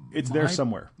 It's there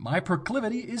somewhere. My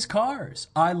proclivity is cars.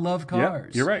 I love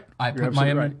cars. you're right. I You're put my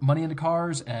absolutely right. money into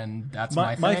cars, and that's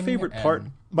my thing. My favorite part.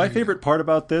 My favorite part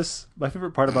about this.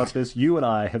 You and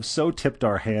I have so tipped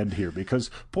our hand here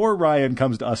because poor Ryan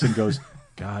comes to us and goes,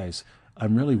 "Guys,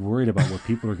 I'm really worried about what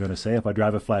people are going to say if I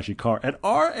drive a flashy car." And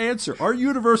our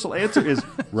universal answer is,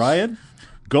 Ryan,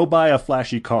 go buy a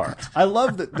flashy car. I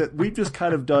love that we've just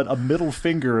kind of done a middle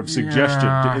finger of suggestion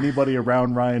to anybody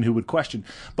around Ryan who would question.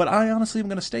 But I honestly am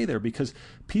going to stay there because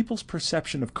people's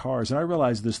perception of cars, and I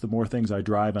realize this the more things I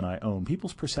drive and I own,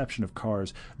 people's perception of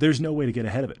cars, there's no way to get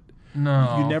ahead of it.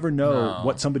 No. You never know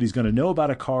what somebody's going to know about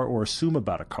a car or assume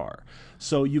about a car.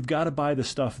 So you've got to buy the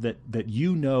stuff that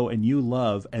you know and you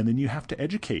love, and then you have to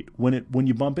educate when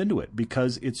you bump into it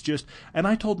because it's just. And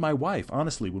I told my wife,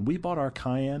 honestly, when we bought our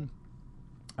Cayenne,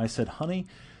 I said, honey,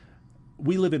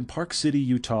 we live in Park City,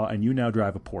 Utah, and you now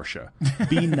drive a Porsche.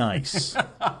 Be nice.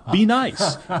 Be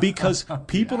nice. Because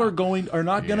people are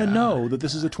not going to know that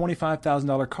this is a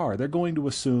 $25,000 car. They're going to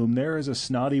assume there is a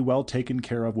snotty, well taken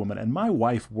care of woman. And my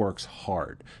wife works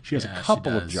hard. She has a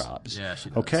couple of jobs. Yeah, she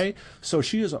does. Okay? So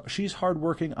she's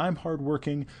hardworking. I'm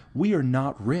hardworking. We are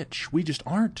not rich. We just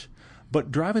aren't. But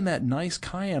driving that nice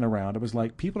Cayenne around, it was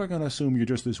like, people are going to assume you're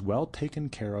just this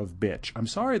well-taken-care-of bitch. I'm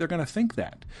sorry, they're going to think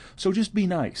that. So just be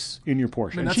nice in your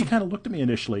Porsche. And she kind of looked at me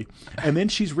initially, and then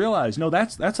she's realized, no,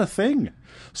 that's a thing.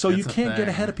 So you can't get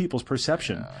ahead of people's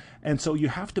perception. Yeah. And so you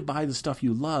have to buy the stuff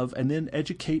you love and then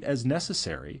educate as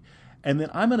necessary. And then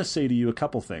I'm going to say to you a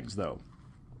couple things, though.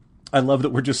 I love that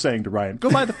we're just saying to Ryan, go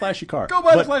buy the flashy car. Go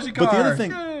buy the flashy car.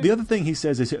 But the other thing he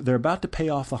says is they're about to pay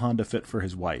off the Honda Fit for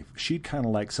his wife. She'd kind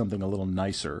of like something a little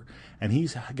nicer. And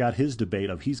he's got his debate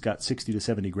of he's got 60 to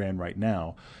 70 grand right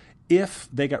now. If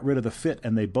they got rid of the Fit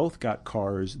and they both got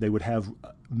cars, they would have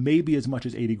maybe as much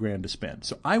as 80 grand to spend.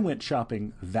 So I went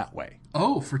shopping that way.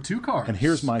 Oh, for two cars. And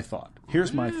here's my thought.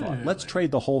 Let's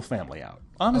trade the whole family out.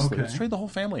 Honestly, let's trade the whole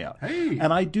family out. Hey.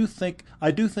 And I do think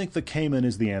the Cayman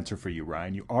is the answer for you,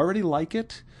 Ryan. You already like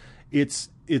it. It's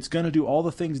going to do all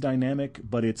the things dynamic,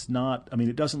 but it's not. I mean,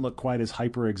 it doesn't look quite as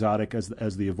hyper exotic as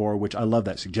the Evora, which I love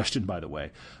that suggestion, by the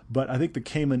way. But I think the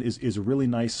Cayman is a really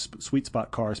nice sweet spot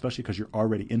car, especially because you're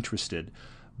already interested.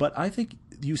 But I think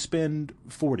you spend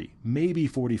 40, maybe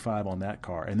 45 on that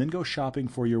car, and then go shopping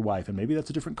for your wife. And maybe that's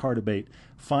a different car debate.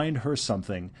 Find her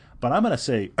something. But I'm going to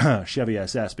say Chevy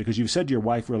SS because you've said your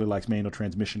wife really likes manual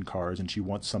transmission cars and she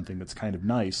wants something that's kind of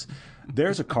nice.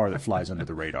 There's a car that flies under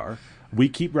the radar. We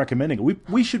keep recommending it.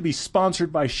 We should be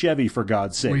sponsored by Chevy, for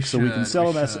God's sake, we can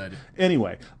sell them as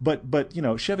anyway. But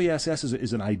Chevy SS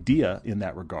is an idea in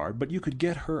that regard. But you could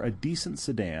get her a decent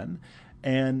sedan.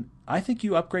 And I think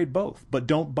you upgrade both, but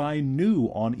don't buy new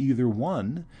on either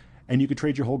one, and you could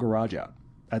trade your whole garage out.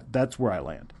 That's where I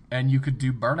land. And you could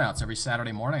do burnouts every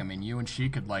Saturday morning. I mean, you and she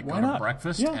could go to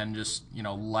breakfast and just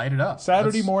light it up.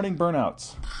 Saturday morning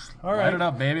burnouts. All right, light it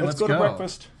up, baby. Let's go to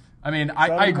breakfast. I mean,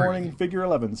 Saturday I agree. morning figure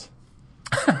 11s.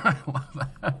 I love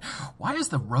that. Why is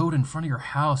the road in front of your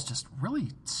house just really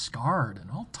scarred and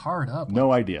all tarred up?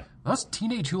 No idea. Those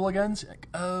teenage hooligans.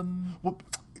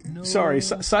 No. Sorry.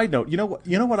 Side note. You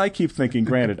know what I keep thinking.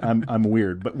 Granted, I'm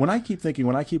weird, but when I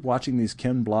keep watching these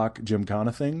Ken Block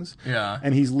Gymkhana things,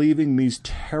 and he's leaving these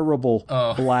terrible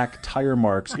black tire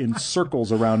marks in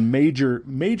circles around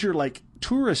major like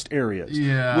tourist areas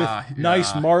with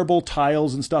nice marble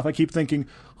tiles and stuff. I keep thinking,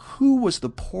 who was the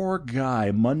poor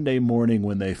guy Monday morning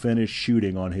when they finished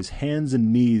shooting on his hands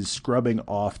and knees scrubbing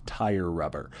off tire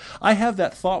rubber? I have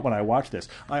that thought when I watch this.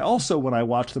 I also, when I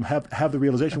watch them, have the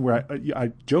realization where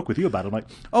I joke with you about it. I'm like,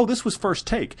 oh, this was first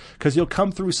take, because he'll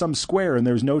come through some square and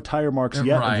there's no tire marks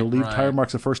yet, and he'll leave tire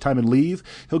marks the first time and leave.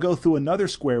 He'll go through another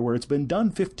square where it's been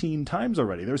done 15 times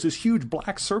already. There's this huge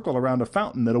black circle around a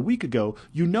fountain that a week ago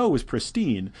is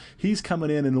pristine. He's coming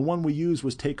in, and the one we used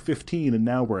was take 15, and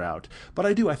now we're out. But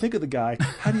I think of the guy,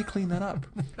 how do you clean that up?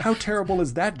 How terrible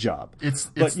is that job? It's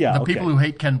the people who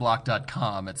hate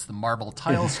KenBlock.com. It's the marble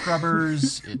tile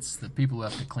scrubbers. It's the people who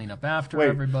have to clean up after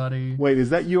everybody. Wait, is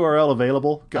that URL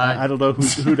available? I don't know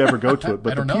who'd ever go to it,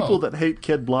 but the people that hate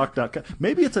KenBlock.com,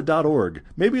 maybe it's a .org.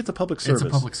 Maybe it's a public service. It's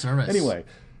a public service. Anyway,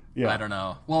 I don't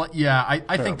know. Well,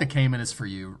 I think the Cayman is for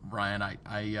you, Ryan.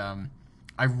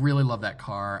 I really love that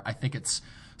car. I think it's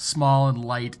small and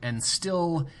light and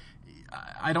still...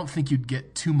 I don't think you'd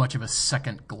get too much of a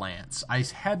second glance. I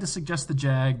had to suggest the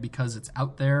Jag because it's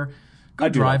out there. Go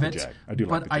drive it. I do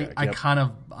like the Jag.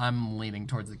 But I'm leaning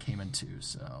towards the Cayman too.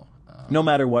 So no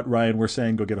matter what, Ryan, we're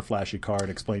saying go get a flashy car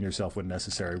and explain yourself when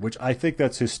necessary. Which I think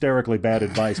that's hysterically bad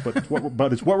advice, but it's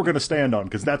what we're going to stand on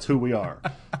because that's who we are.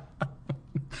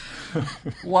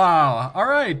 Wow. All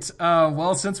right.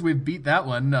 Well, since we've beat that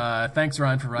one, thanks,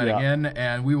 Ryan, for writing in.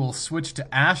 And we will switch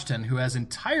to Ashton, who has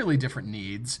entirely different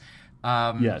needs.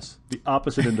 Yes, the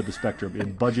opposite end of the spectrum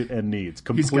in budget and needs.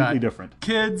 Completely different.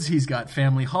 Kids, he's got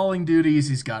family hauling duties,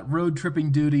 he's got road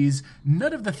tripping duties.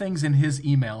 None of the things in his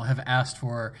email have asked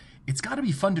for, it's got to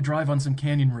be fun to drive on some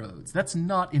canyon roads. That's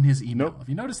not in his email. Nope. Have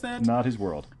you noticed that? Not his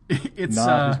world. It's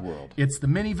not his world. It's the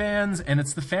minivans and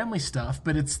it's the family stuff,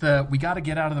 but it's we got to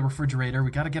get out of the refrigerator, we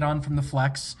got to get on from the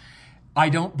Flex. I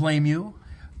don't blame you.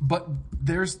 But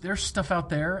there's stuff out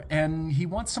there, and he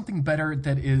wants something better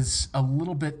that is a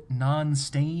little bit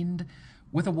non-stained,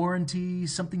 with a warranty,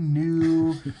 something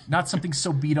new, not something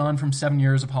so beat on from 7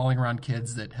 years of hauling around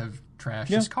kids that have trashed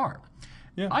his car.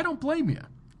 Yeah. I don't blame you.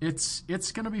 It's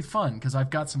going to be fun because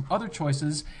I've got some other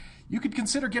choices. You could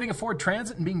consider getting a Ford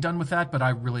Transit and being done with that, but I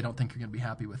really don't think you're going to be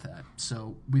happy with that.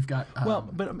 So we've got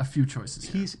a few choices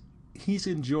here. He's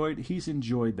enjoyed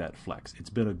that Flex. It's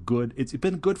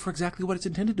been good for exactly what it's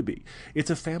intended to be. It's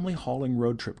a family hauling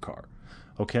road trip car.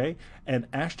 Okay? And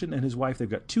Ashton and his wife, they've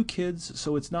got 2 kids,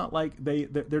 so it's not like they're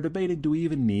debating, do we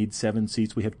even need 7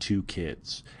 seats? We have 2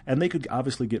 kids. And they could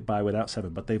obviously get by without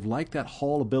 7, but they've liked that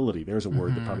haulability. There's a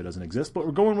word that probably doesn't exist, but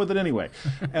we're going with it anyway.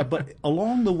 But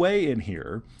along the way in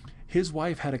here, his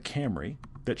wife had a Camry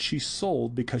that she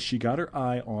sold because she got her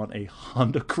eye on a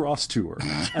Honda Cross Tour.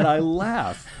 And I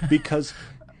laugh because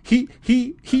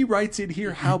he writes in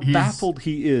here how baffled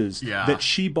he is that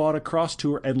she bought a Cross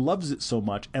Tour and loves it so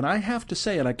much. And I have to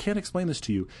say, and I can't explain this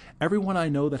to you, everyone I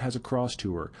know that has a Cross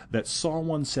Tour that saw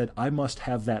one said, I must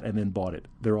have that, and then bought it,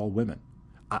 they're all women.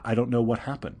 I don't know what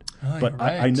happened, but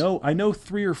right. I know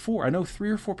 3 or 4. I know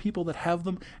 3 or 4 people that have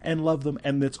them and love them,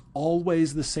 and it's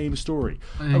always the same story.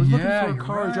 I was looking for a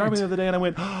car driving the other day, and I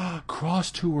went,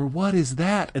 Cross Tour, what is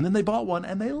that? And then they bought one,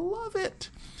 and they love it.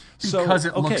 Because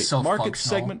it looks so market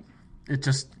functional.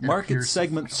 Market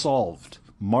segment solved.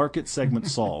 Market segment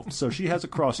solved. So she has a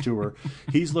Cross Tour.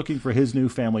 He's looking for his new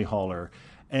family hauler.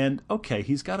 And,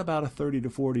 he's got about a $30 to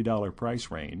 $40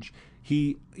 price range.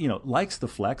 He, likes the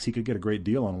Flex. He could get a great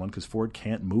deal on one because Ford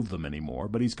can't move them anymore.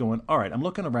 But he's going, all right, I'm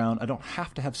looking around. I don't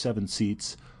have to have 7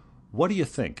 seats. What do you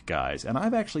think, guys? And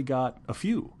I've actually got a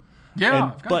few.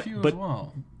 Yeah, I've got a few as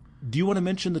well. Do you want to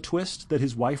mention the twist that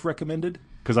his wife recommended?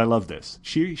 Because I love this.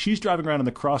 She's driving around in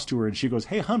the Cross Tour, and she goes,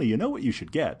 hey, honey, you know what you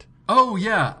should get? Oh,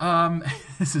 yeah.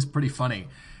 This is pretty funny.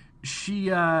 She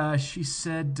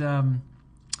said,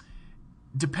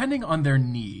 depending on their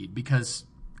need, because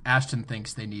Ashton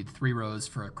thinks they need 3 rows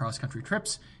for cross-country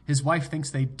trips. His wife thinks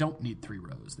they don't need 3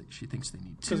 rows. She thinks they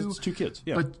need 2. Because it's 2 kids,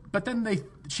 yeah. But then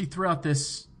she threw out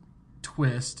this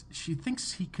twist. She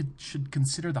thinks he should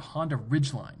consider the Honda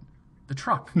Ridgeline, the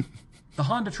truck, the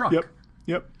Honda truck.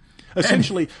 Yep.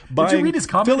 Essentially, filling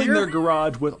here? their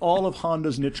garage with all of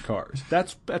Honda's niche cars.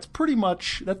 That's pretty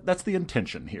much that's the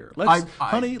intention here.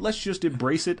 Honey, let's just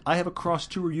embrace it. I have a Cross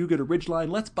Tour, you get a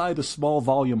Ridgeline. Let's buy the small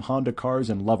volume Honda cars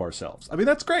and love ourselves. I mean,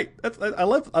 that's great. I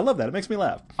love that. It makes me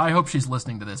laugh. I hope she's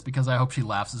listening to this because I hope she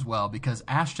laughs as well. Because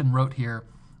Ashton wrote here,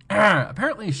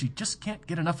 apparently she just can't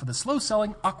get enough of the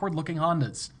slow-selling, awkward-looking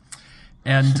Hondas,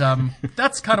 and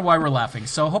that's kind of why we're laughing.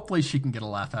 So hopefully she can get a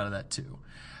laugh out of that too.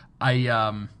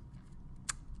 I'm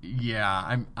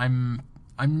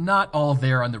not all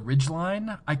there on the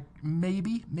Ridgeline.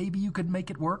 Maybe you could make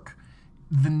it work.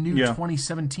 The new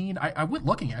 2017. I went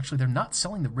looking, actually. They're not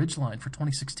selling the Ridgeline for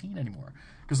 2016 anymore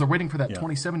because they're waiting for that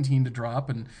 2017 to drop,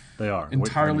 and they are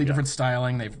entirely different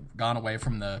styling. They've gone away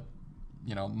from the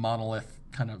monolith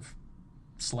kind of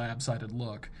slab-sided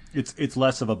look. It's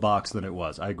less of a box than it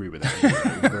was. I agree with that.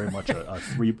 It was very much a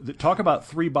 3. Talk about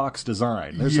 3-box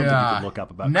design. There's something you can look up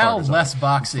about now car design. Less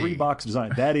boxy. 3-box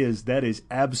design. That is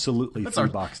absolutely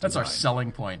 3-box design. That's our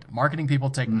selling point. Marketing people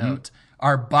take note.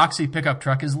 Our boxy pickup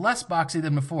truck is less boxy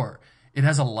than before. It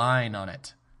has a line on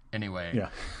it. Anyway. Yeah.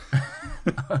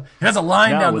 It has a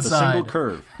line down the side. With a single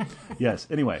curve. Yes.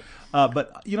 Anyway.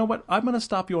 But you know what? I'm going to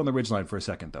stop you on the Ridgeline for a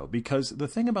second, though, because the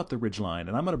thing about the Ridgeline,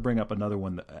 and I'm going to bring up another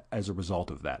one as a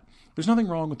result of that, there's nothing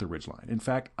wrong with the Ridgeline. In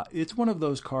fact, it's one of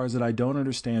those cars that I don't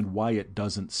understand why it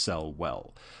doesn't sell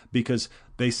well. Because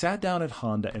they sat down at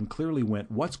Honda and clearly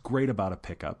went, what's great about a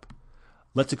pickup?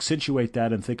 Let's accentuate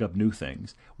that and think up new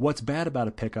things. What's bad about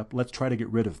a pickup? Let's try to get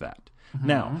rid of that.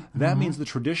 Now, that means the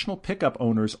traditional pickup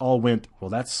owners all went, well,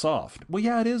 that's soft. Well,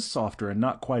 yeah, it is softer and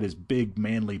not quite as big,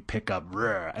 manly pickup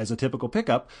as a typical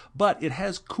pickup, but it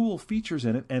has cool features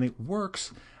in it, and it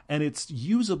works, and it's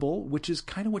usable, which is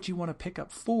kind of what you want to pick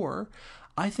up for.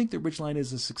 I think the Ridgeline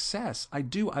is a success. I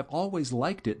do. I've always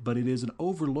liked it, but it is an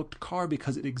overlooked car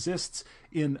because it exists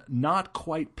in not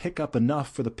quite pickup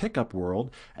enough for the pickup world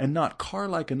and not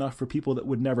car-like enough for people that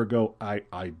would never go, I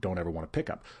don't ever want to pick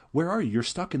up. Where are you? You're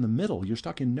stuck in the middle. You're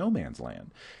stuck in no man's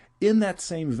land. In that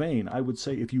same vein, I would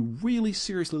say if you really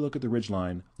seriously look at the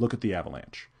Ridgeline, look at the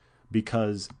Avalanche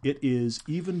because it is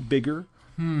even bigger.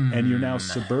 And you're now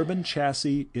suburban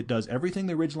chassis. It does everything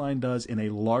the Ridgeline does in a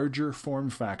larger form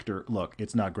factor. Look,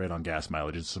 it's not great on gas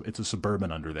mileage. It's a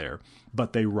Suburban under there.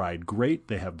 But they ride great.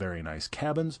 They have very nice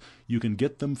cabins. You can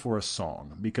get them for a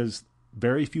song because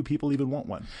very few people even want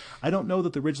one. I don't know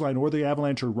that the Ridgeline or the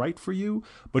Avalanche are right for you,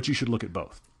 but you should look at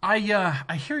both. I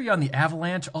hear you on the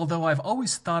Avalanche, although I've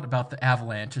always thought about the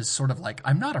Avalanche as sort of like,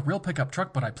 I'm not a real pickup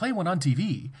truck, but I play one on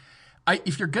TV.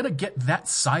 If you're going to get that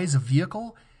size of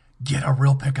vehicle, get a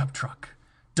real pickup truck.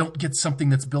 Don't get something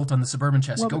that's built on the Suburban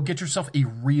chassis. Go get yourself a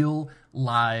real,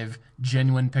 live,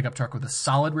 genuine pickup truck with a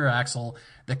solid rear axle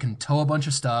that can tow a bunch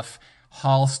of stuff,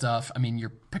 haul stuff. I mean,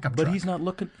 your pickup truck. But he's not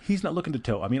looking to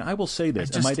tow. I mean, I will say this,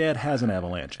 and my dad has an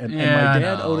Avalanche. And my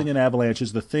dad owning an Avalanche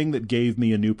is the thing that gave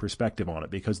me a new perspective on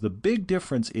it because the big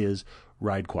difference is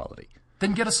ride quality.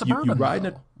 Then get a Suburban,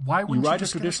 Why wouldn't you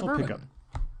just get a Suburban? Pickup.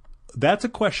 That's a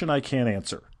question I can't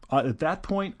answer. At that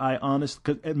point, cause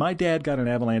my dad got an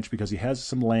Avalanche because he has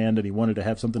some land and he wanted to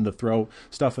have something to throw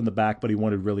stuff in the back, but he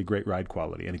wanted really great ride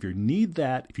quality. And if you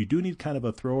do need kind of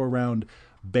a throw around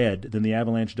bed, then the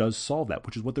Avalanche does solve that,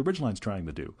 which is what the Ridgeline's trying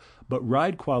to do. But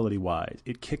ride quality wise,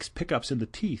 it kicks pickups in the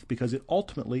teeth because it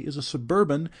ultimately is a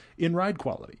Suburban in ride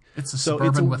quality. It's a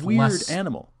Suburban with weird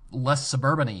animal. Less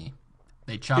Suburban-y.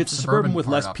 They chopped it's a Suburban with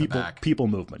less people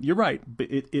movement. You're right, but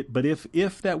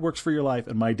if that works for your life,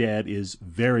 and my dad is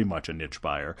very much a niche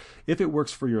buyer, if it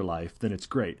works for your life, then it's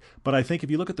great. But I think if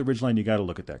you look at the Ridgeline, you got to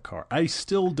look at that car. I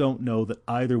still don't know that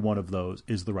either one of those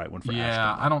is the right one for Ashton.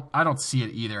 Yeah, I don't see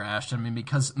it either, Ashton. I mean,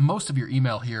 because most of your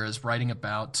email here is writing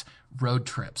about road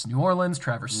trips: New Orleans,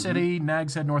 Traverse City,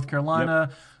 Nags Head, North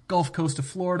Carolina, Gulf Coast of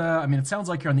Florida. I mean, it sounds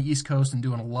like you're on the East Coast and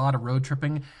doing a lot of road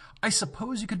tripping. I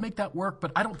suppose you could make that work,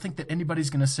 but I don't think that anybody's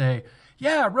going to say,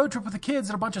 yeah, road trip with the kids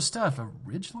and a bunch of stuff. A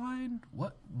Ridgeline?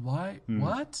 What? Why?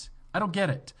 What? I don't get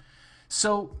it.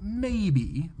 So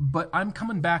maybe, but I'm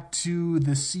coming back to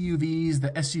the CUVs,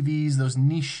 the SUVs, those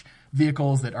niche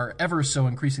vehicles that are ever so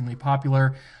increasingly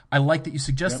popular. I like that you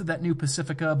suggested that new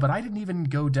Pacifica, but I didn't even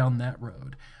go down that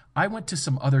road. I went to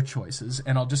some other choices,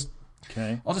 and I'll just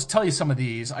tell you some of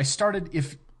these. I started,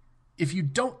 if you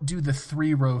don't do the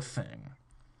 3-row thing,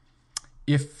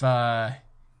 if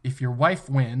your wife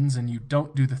wins and you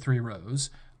don't do the 3 rows,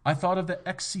 I thought of the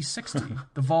XC60,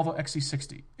 the Volvo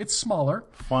XC60. It's smaller.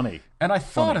 Funny. And I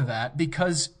thought of that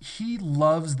because he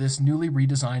loves this newly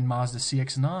redesigned Mazda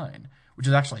CX-9, which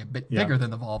is actually a bit bigger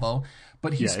than the Volvo,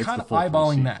 but he's kind of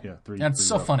eyeballing that. Yeah, and it's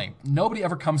so funny. Nobody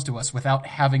ever comes to us without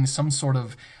having some sort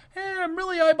of, I'm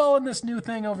really eyeballing this new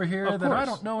thing over here that I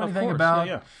don't know anything about.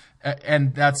 Yeah.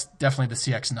 And that's definitely the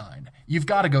CX-9. You've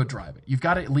got to go drive it. You've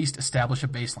got to at least establish a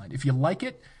baseline. If you like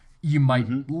it, you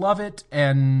might love it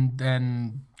and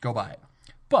then go buy it.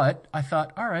 But I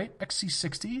thought, all right,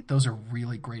 XC60, those are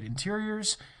really great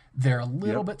interiors. They're a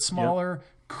little bit smaller,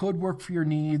 could work for your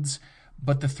needs,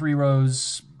 but the 3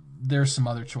 rows, there's some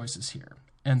other choices here.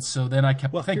 And so then I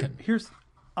kept thinking.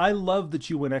 I love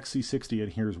that you went XC60,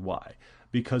 and here's why.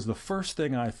 Because the first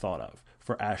thing I thought of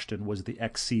for Ashton was the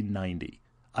XC90.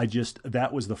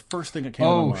 That was the first thing that came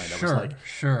to my mind.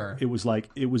 It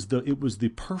was the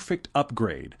perfect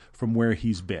upgrade from where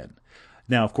he's been.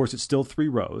 Now, of course, it's still 3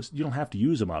 rows. You don't have to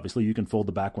use them, obviously. You can fold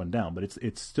the back one down, but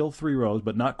it's still 3 rows,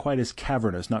 but not quite as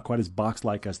cavernous, not quite as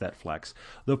box-like as that Flex.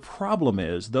 The problem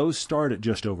is those start at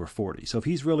just over 40. So if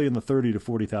he's really in the $30,000 to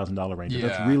 $40,000 range, if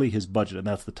that's really his budget, and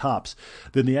that's the tops,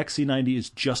 then the XC90 is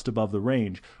just above the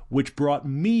range, which brought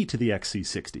me to the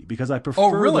XC60 because I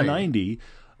prefer the 90.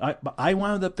 I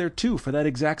wound up there too for that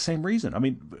exact same reason. I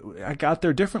mean, I got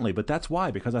there differently, but that's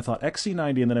why, because I thought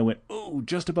XC90 and then I went,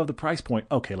 just above the price point.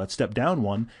 Okay, let's step down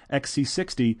one.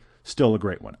 XC60, still a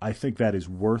great one. I think that is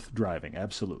worth driving,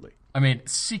 absolutely. I mean,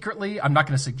 secretly, I'm not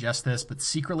going to suggest this, but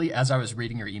secretly, as I was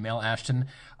reading your email, Ashton,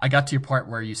 I got to your part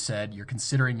where you said you're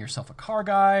considering yourself a car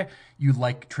guy, you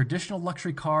like traditional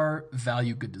luxury car,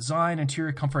 value good design,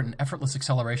 interior comfort, and effortless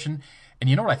acceleration.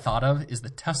 And you know what I thought of is the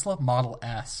Tesla Model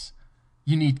S.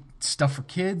 You need stuff for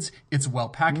kids. It's well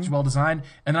packaged, well designed.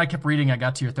 And then I kept reading. I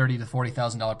got to your $30,000 to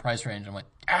 $40,000 price range. I went,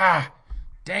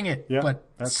 dang it. Yeah, but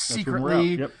that's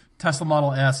secretly, yep. Tesla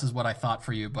Model S is what I thought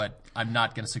for you, but I'm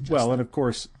not going to suggest Well, that. and of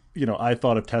course, I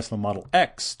thought of Tesla Model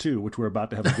X too, which we're about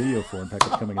to have a video for. In fact,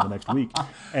 it's coming in the next week.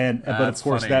 And but of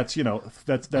course, funny.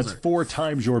 that's 4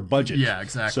 times your budget. Yeah,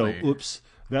 exactly. So, oops,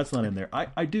 that's not in there. I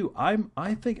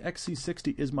think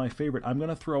XC60 is my favorite. I'm going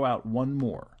to throw out one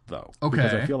more though,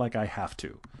 because I feel like I have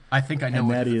to. I think I know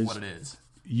what it is.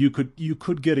 You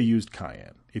could get a used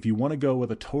Cayenne if you want to go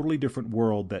with a totally different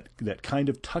world that kind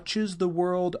of touches the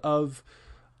world of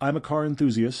I'm a car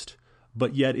enthusiast,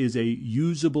 but yet is a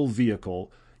usable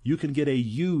vehicle. You can get a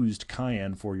used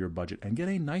Cayenne for your budget and get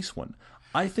a nice one.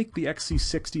 I think the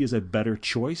XC60 is a better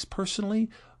choice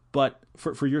personally, but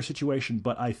for your situation.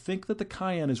 But I think that the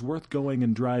Cayenne is worth going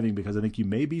and driving because I think you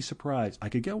may be surprised. I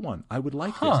could get one. I would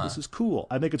like this. This is cool.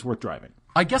 I think it's worth driving.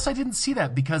 I guess I didn't see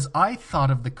that because I thought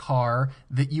of the car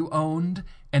that you owned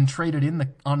and traded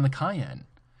in on the Cayenne,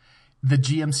 the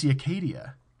GMC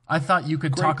Acadia. I thought you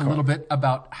could talk a little bit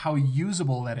about how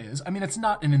usable that is. I mean, it's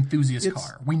not an enthusiast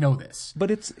car. We know this. But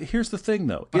here's the thing,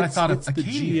 though. But I thought it's the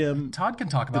Acadia. GM. Todd can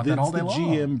talk about that all day long. It's the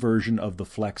GM version of the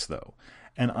Flex, though.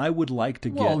 And I would like to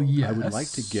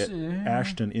get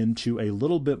Ashton into a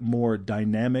little bit more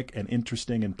dynamic and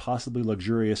interesting and possibly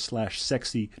luxurious /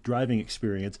 sexy driving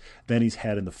experience than he's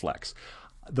had in the Flex.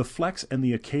 The Flex and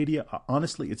the Acadia,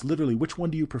 honestly, it's literally, which one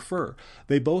do you prefer?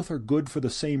 They both are good for the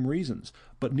same reasons,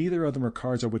 but neither of them are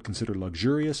cars I would consider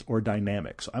luxurious or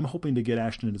dynamic. So I'm hoping to get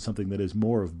Ashton into something that is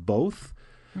more of both,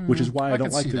 which is why I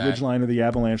don't like the Ridgeline or the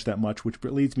Avalanche that much, which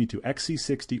leads me to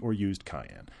XC60 or used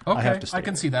Cayenne. Okay, I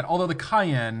can see that. Although the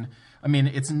Cayenne, I mean,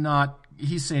 it's not,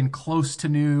 he's saying close to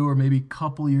new or maybe a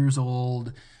couple years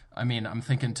old. I mean, I'm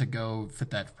thinking to go fit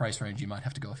that price range, you might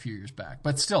have to go a few years back.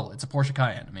 But still, it's a Porsche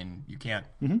Cayenne. I mean, you can't,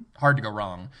 hard to go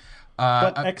wrong.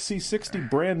 But XC60,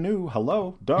 brand new,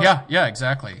 hello, duh. Yeah,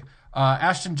 exactly.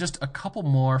 Ashton, just a couple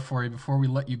more for you before we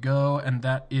let you go, and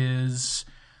that is,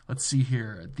 let's see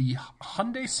here, the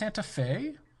Hyundai Santa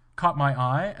Fe caught my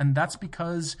eye, and that's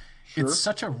because it's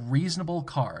such a reasonable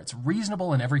car. It's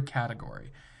reasonable in every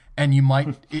category. And you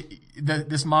might,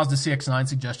 this Mazda CX-9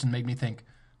 suggestion made me think,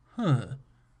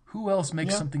 who else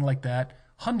makes something like that?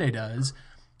 Hyundai does.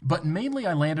 But mainly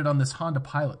I landed on this Honda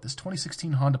Pilot, this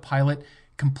 2016 Honda Pilot,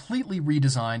 completely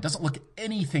redesigned, doesn't look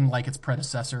anything like its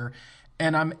predecessor.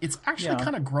 And it's actually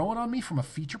kind of growing on me from a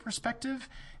feature perspective.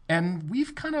 And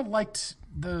we've kind of liked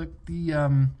the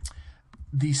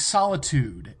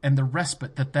solitude and the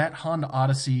respite that Honda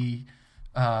Odyssey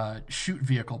shoot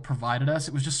vehicle provided us.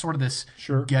 It was just sort of this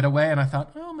getaway, and I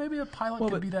thought, maybe a Pilot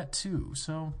could be that too.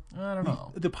 So I don't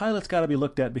know. The Pilot's got to be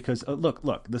looked at because look,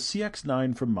 the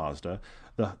CX-9 from Mazda,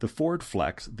 the Ford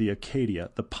Flex, the Acadia,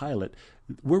 the Pilot.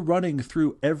 We're running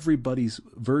through everybody's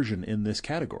version in this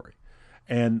category.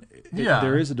 And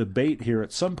there is a debate here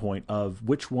at some point of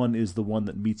which one is the one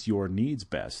that meets your needs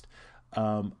best.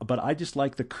 But I just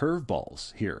like the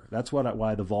curveballs here. That's why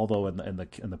the Volvo and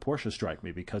the Porsche strike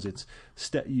me, because it's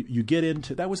you get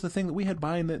into, that was the thing that we had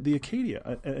buying the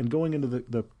Acadia and going into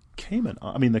the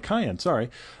Cayenne. Sorry,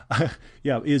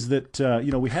 is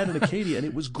that we had an Acadia and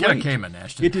it was great. Get a Cayman,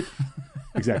 Ashton. It did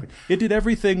exactly. It did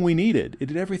everything we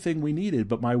needed.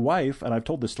 But my wife, and I've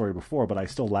told this story before, but I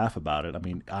still laugh about it. I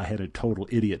mean, I had a total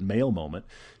idiot male moment.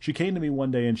 She came to me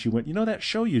one day and she went, that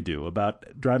show you do about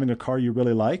driving a car you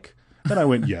really like? And I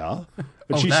went, yeah.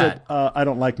 And she said, I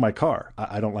don't like my car.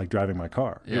 I don't like driving my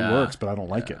car. It works, but I don't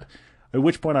like it. At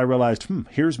which point I realized,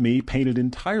 here's me painted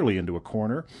entirely into a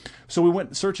corner. So we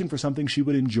went searching for something she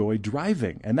would enjoy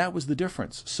driving, and that was the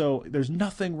difference. So there's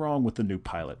nothing wrong with the new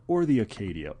Pilot or the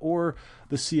Acadia or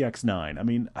the CX-9. I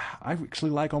mean, I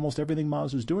actually like almost everything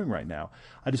Mazda's doing right now.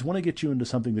 I just want to get you into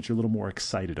something that you're a little more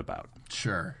excited about.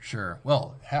 Sure.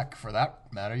 Well, heck, for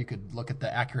that matter, you could look at the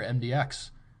Acura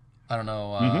MDX. I don't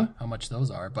know how much those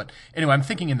are. But anyway, I'm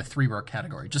thinking in the 3-row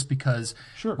category just because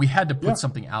we had to put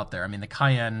something out there. I mean, the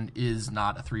Cayenne is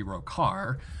not a 3-row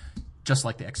car, just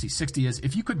like the XC60 is.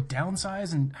 If you could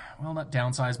downsize not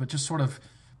downsize, but just sort of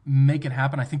make it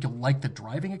happen, I think you'll like the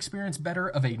driving experience better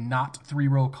of a not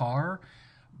 3-row car.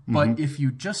 But if you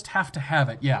just have to have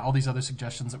it, all these other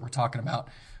suggestions that we're talking about,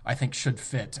 I think should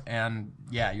fit. And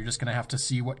you're just going to have to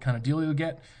see what kind of deal you'll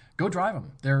get. Go drive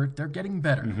them. They're getting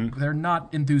better. They're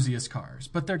not enthusiast cars,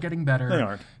 but they're getting better.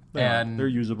 They aren't. They're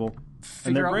usable.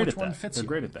 Figure out which one fits you. They're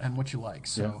great at that. And what you like.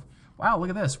 So, wow, look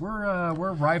at this. We're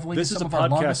rivaling some of our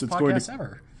longest podcasts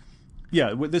ever.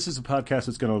 Yeah, this is a podcast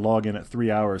that's going to log in at 3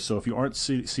 hours, so if you aren't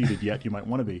seated yet, you might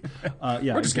want to be.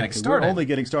 Yeah, We're just getting started. We're only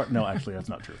getting started. No, actually, that's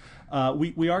not true.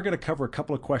 We are going to cover a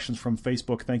couple of questions from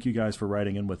Facebook. Thank you guys for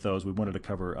writing in with those. We wanted to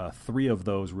cover 3 of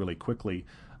those really quickly.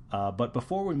 But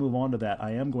before we move on to that,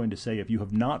 I am going to say if you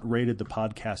have not rated the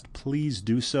podcast, please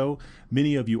do so.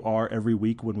 Many of you are every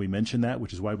week when we mention that,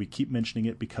 which is why we keep mentioning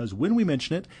it, because when we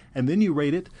mention it and then you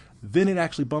rate it, then it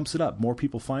actually bumps it up. More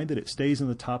people find it. It stays in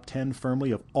the top 10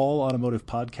 firmly of all automotive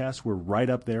podcasts. We're right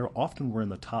up there. Often we're in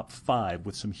the top 5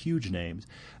 with some huge names.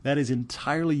 That is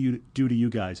entirely due to you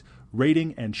guys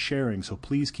rating and sharing, so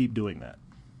please keep doing that.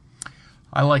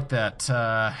 I like that.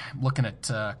 Looking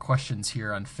at questions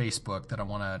here on Facebook that I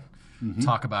want to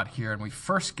talk about here. And we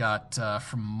first got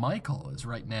from Michael is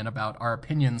writing in about our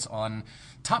opinions on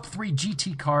top 3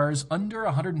 GT cars under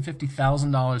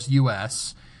 $150,000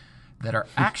 US that are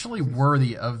actually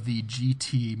worthy of the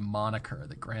GT moniker,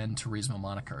 the Gran Turismo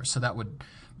moniker. So that would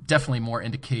definitely more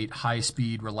indicate high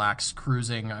speed, relaxed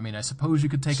cruising. I mean, I suppose you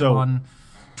could take it on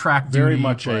track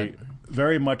duty.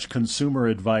 Very much consumer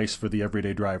advice for the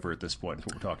everyday driver at this point is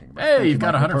what we're talking about. Hey, you've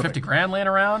got 150 grand laying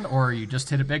around, or you just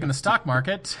hit it big in the stock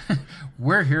market.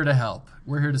 We're here to help.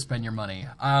 We're here to spend your money.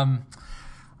 What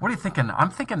are you thinking?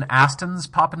 I'm thinking Aston's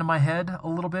pop into my head a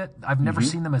little bit. I've never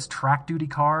seen them as track duty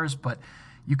cars, but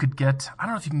you could get, I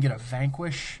don't know if you can get a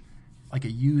Vanquish, like a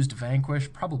used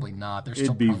Vanquish. Probably not.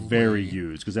 It'd be very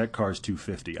used because that car's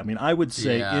 $250. I mean, I would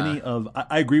say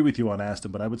I agree with you on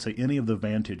Aston, but I would say any of the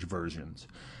Vantage versions.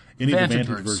 Any of the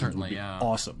Vantage versions would be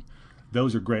awesome.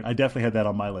 Those are great. I definitely had that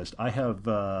on my list. I have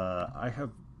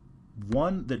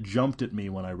one that jumped at me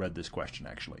when I read this question,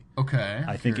 actually. Okay.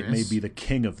 I think it may be the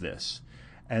king of this,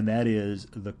 and that is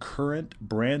the current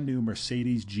brand new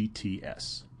Mercedes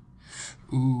GTS.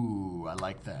 Ooh, I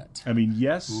like that. I mean,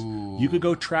 yes, you could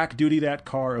go track duty that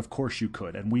car. Of course you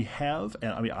could. And we have,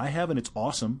 and I mean, I have, and it's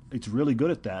awesome. It's really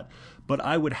good at that. But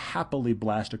I would happily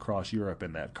blast across Europe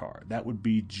in that car. That would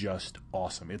be just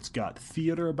awesome. It's got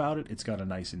theater about it. It's got a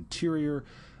nice interior.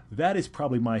 That is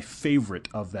probably my favorite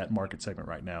of that market segment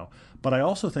right now. But I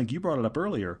also think, you brought it up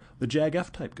earlier, the Jag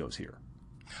F-Type goes here.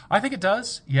 I think it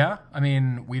does, yeah. I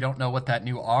mean, we don't know what that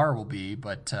new R will be,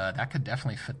 but that could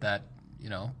definitely fit that,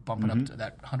 bumping up to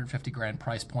that 150 grand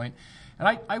price point.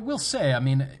 And I will say, I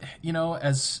mean,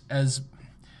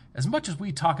 as much as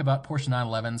we talk about Porsche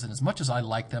 911s and as much as I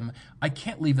like them, I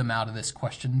can't leave them out of this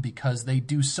question because they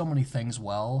do so many things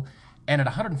well. And at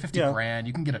 150 grand,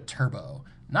 you can get a turbo,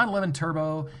 911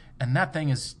 turbo, and that thing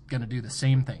is going to do the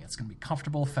same thing. It's going to be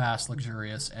comfortable, fast,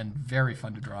 luxurious, and very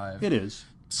fun to drive. It is.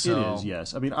 So, it is,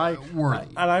 yes. I mean,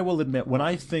 worthy. And I will admit, when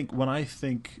I think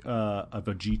of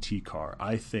a GT car,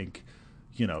 I think,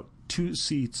 2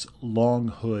 seats, long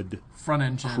hood, front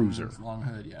engine, cruiser, long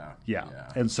hood, yeah.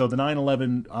 And so the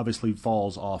 911 obviously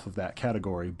falls off of that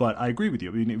category. But I agree with you.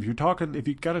 I mean, if you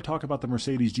got to talk about the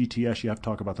Mercedes GTS, you have to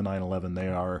talk about the 911. They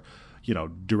are,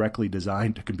 directly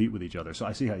designed to compete with each other. So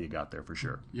I see how you got there for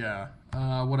sure. Yeah.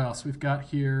 What else we've got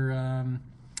here?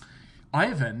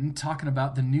 Ivan talking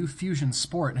about the new Fusion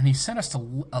Sport, and he sent us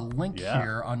a link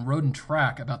here on Road and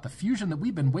Track about the Fusion that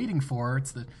we've been waiting for.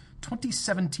 It's the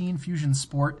 2017 Fusion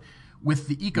Sport with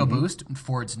the EcoBoost,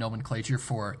 Ford's nomenclature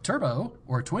for turbo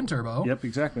or twin turbo. Yep,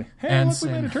 exactly. Hey, look, we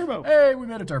made a turbo. Hey, we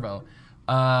made a turbo.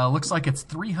 Looks like it's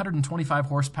 325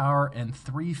 horsepower and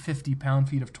 350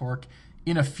 pound-feet of torque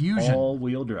in a Fusion.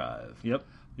 All-wheel drive. Yep.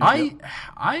 I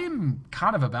am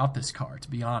kind of about this car, to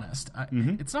be honest.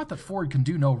 It's not that Ford can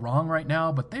do no wrong right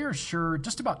now, but they are sure,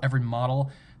 just about every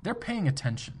model, they're paying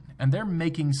attention, and they're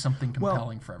making something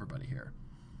compelling for everybody here.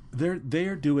 They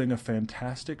are doing a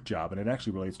fantastic job, and it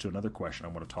actually relates to another question I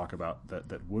want to talk about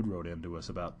that Wood wrote into us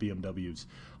about BMW's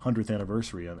 100th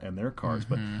anniversary and their cars.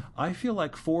 But I feel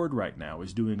like Ford right now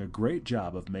is doing a great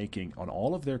job of making, on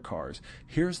all of their cars,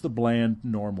 here's the bland,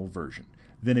 normal version.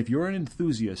 Then if you're an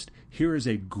enthusiast, here is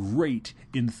a great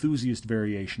enthusiast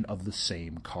variation of the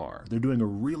same car. They're doing a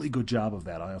really good job of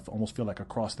that. I almost feel like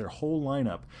across their whole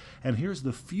lineup. And here's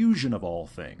the Fusion of all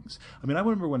things. I mean, I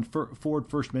remember when Ford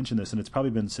first mentioned this, and it's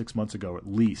probably been 6 months ago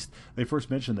at least. They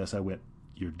first mentioned this, I went,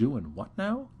 you're doing what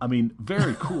now? I mean,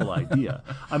 very cool idea.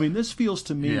 I mean, this feels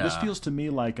to me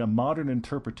like a modern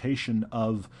interpretation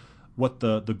of what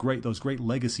those great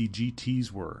legacy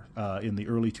GTs were in the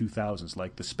early 2000s,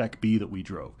 like the Spec B that we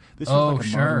drove. This is like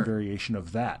a modern variation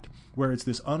of that, where it's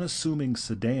this unassuming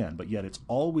sedan, but yet it's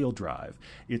all-wheel drive,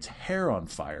 it's hair on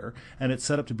fire, and it's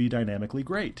set up to be dynamically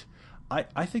great.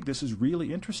 I think this is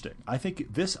really interesting. I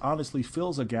think this honestly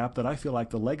fills a gap that I feel like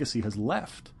the legacy has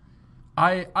left.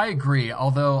 I agree.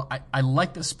 Although I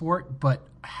like the sport, but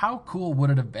how cool would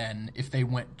it have been if they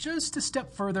went just a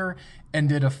step further and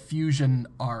did a Fusion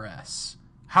RS?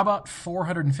 How about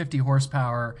 450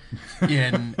 horsepower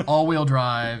in all-wheel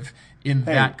drive in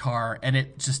that car, and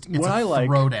it's a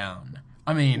throwdown.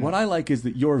 I mean, what I like is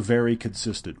that you're very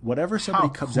consistent. Whenever somebody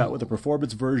comes out with a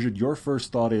performance version, your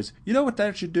first thought is, you know what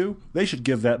that should do? They should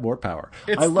give that more power.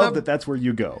 I love that that's where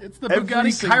you go. It's the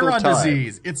Bugatti Chiron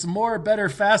disease. It's more, better,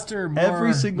 faster, more.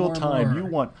 Every single time you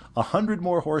want 100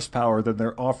 more horsepower than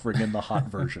they're offering in the hot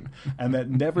version. And that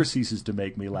never ceases to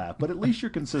make me laugh. But at least you're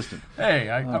consistent.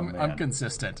 Hey, I'm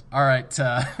consistent. All right.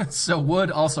 So Wood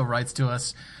also writes to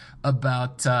us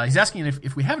about, he's asking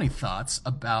if we have any thoughts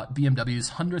about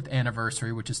BMW's 100th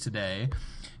anniversary, which is today,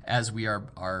 as we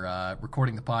are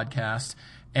recording the podcast.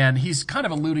 And he's kind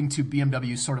of alluding to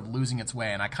BMW sort of losing its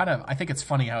way. And I think it's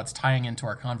funny how it's tying into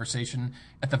our conversation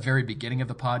at the very beginning of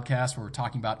the podcast, where we're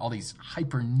talking about all these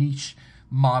hyper niche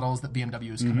models that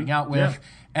BMW is coming out with. Yeah.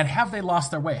 And have they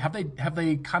lost their way? Have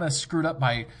they kind of screwed up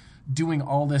by doing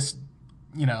all this,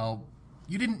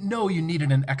 you didn't know you needed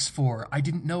an X4. I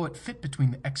didn't know it fit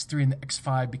between the X3 and the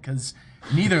X5 because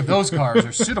neither of those cars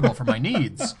are suitable for my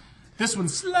needs. This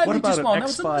one's slightly too small. That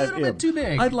was a little bit too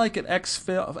big. I'd like an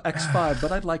X5,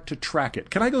 but I'd like to track it.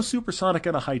 Can I go supersonic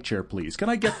in a high chair, please? Can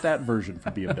I get that version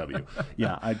from BMW?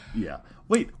 Yeah.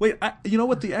 Wait. You know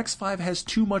what? The X5 has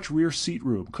too much rear seat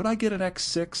room. Could I get an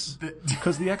X6?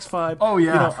 Because the X5. Oh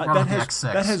yeah,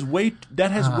 that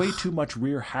has way too much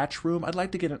rear hatch room. I'd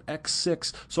like to get an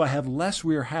X6 so I have less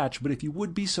rear hatch. But if you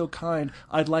would be so kind,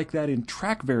 I'd like that in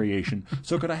track variation.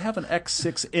 So could I have an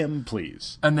X6M,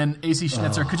 please? And then AC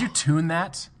Schnitzer, could you tune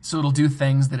that so it'll do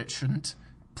things that it shouldn't?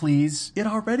 Please? It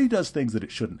already does things that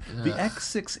it shouldn't. Ugh. The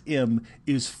X6M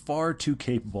is far too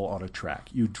capable on a track.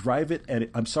 You drive it, and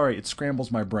I'm sorry, it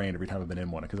scrambles my brain every time I've been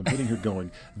in one, because I'm sitting here going,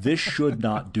 this should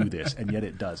not do this, and yet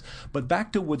it does. But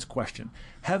back to Wood's question,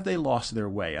 have they lost their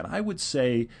way? And I would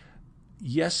say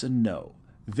yes and no.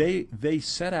 They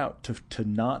set out to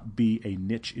not be a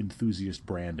niche enthusiast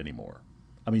brand anymore.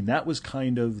 I mean, that was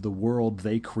kind of the world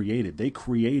they created. They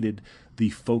created the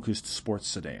focused sports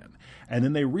sedan. And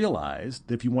then they realized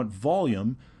that if you want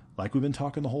volume, like we've been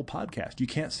talking the whole podcast, you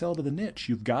can't sell to the niche.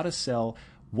 You've got to sell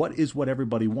what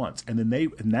everybody wants. And then they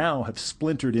now have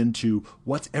splintered into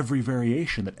what's every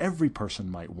variation that every person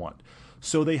might want.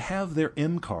 So they have their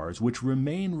M cars, which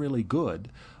remain really good,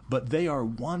 but they are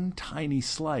one tiny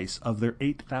slice of their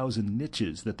 8,000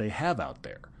 niches that they have out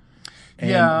there.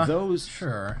 And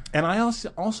sure. And I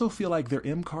also feel like their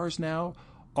M cars now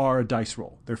are a dice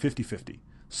roll. They're 50-50.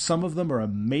 Some of them are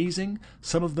amazing.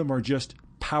 Some of them are just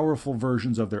powerful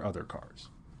versions of their other cars.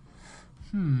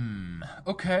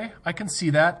 Okay, I can see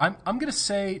that. I'm going to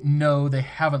say no, they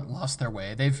haven't lost their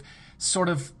way. They've sort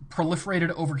of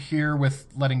proliferated over here with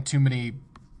letting too many,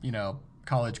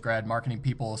 college grad marketing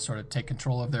people sort of take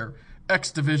control of their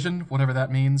X division, whatever that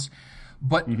means.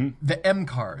 But the M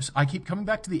cars, I keep coming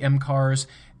back to the M cars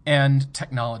and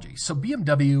technology. So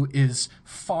BMW is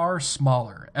far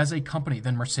smaller as a company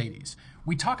than Mercedes.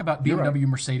 We talk about BMW,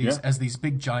 Mercedes as these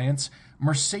big giants.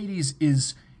 Mercedes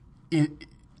is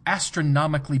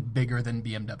astronomically bigger than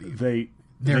BMW.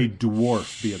 They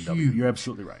dwarf BMW. Huge. You're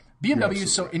absolutely right.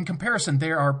 BMW, in comparison,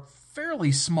 they are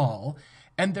fairly small,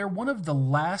 and they're one of the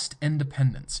last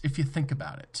independents, if you think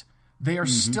about it. They are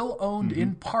still owned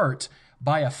in part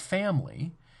by a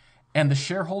family, and the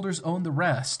shareholders own the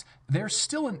rest. They're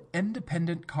still an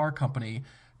independent car company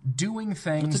doing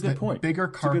things that bigger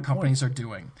car companies are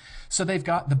doing. So they've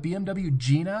got the BMW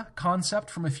Gina concept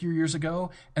from a few years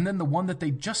ago, and then the one that they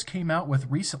just came out with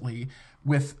recently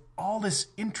with all this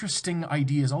interesting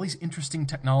ideas, all these interesting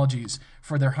technologies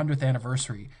for their 100th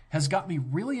anniversary has got me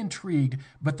really intrigued,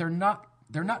 but they're not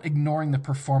ignoring the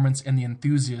performance and the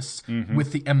enthusiasts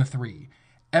with the M3.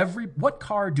 What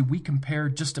car do we compare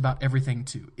just about everything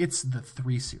to? It's the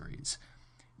 3 Series.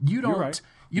 You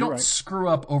don't screw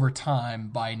up over time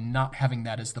by not having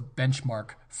that as the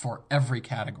benchmark for every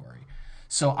category.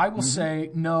 So I will say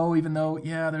no, even though,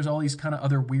 there's all these kind of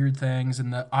other weird things,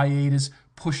 and the i8 is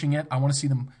pushing it. I want to see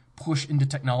them push into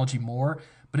technology more,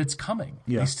 but it's coming.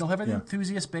 Yeah. They still have an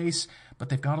enthusiast base, but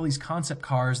they've got all these concept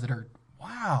cars that are,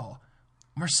 wow,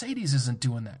 Mercedes isn't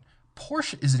doing that.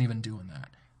 Porsche isn't even doing that.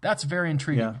 That's very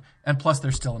intriguing. Yeah. And plus,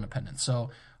 they're still independent.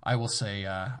 So I will say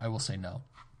no.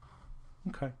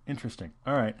 Okay, interesting.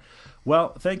 All right.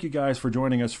 Well, thank you guys for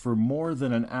joining us for more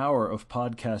than an hour of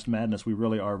podcast madness. We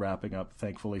really are wrapping up,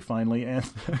 thankfully, finally. And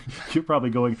you're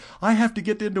probably going, I have to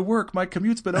get into work. My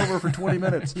commute's been over for 20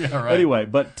 minutes. Yeah, right. Anyway,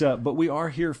 but we are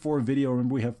here for video.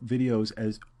 Remember, we have videos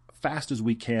as fast as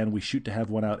we can. We shoot to have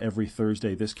one out every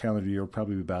Thursday. This calendar year will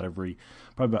probably be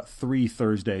about 3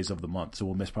 Thursdays of the month. So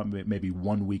we'll miss probably maybe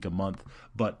 1 week a month.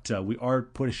 But we are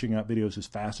pushing out videos as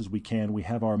fast as we can. We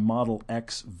have our Model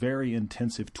X very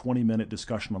intensive 20-minute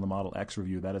discussion on the Model X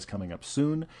review. That is coming up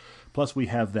soon. Plus, we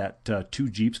have that 2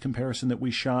 Jeeps comparison that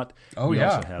we shot. We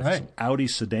also have some Audi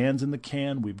sedans in the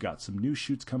can. We've got some new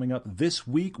shoots coming up. This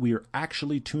week, we are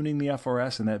actually tuning the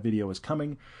FRS, and that video is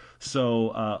coming.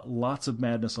 So lots of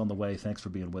madness on the way. Thanks for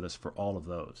being with us for all of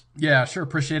those. Yeah, sure.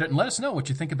 Appreciate it. And let us know what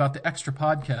you think about the extra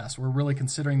podcast. We're really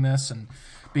considering this and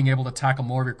being able to tackle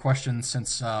more of your questions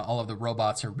since all of the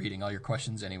robots are reading all your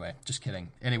questions anyway. Just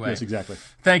kidding. Anyway. Yes, exactly.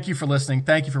 Thank you for listening.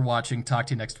 Thank you for watching. Talk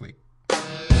to you next week.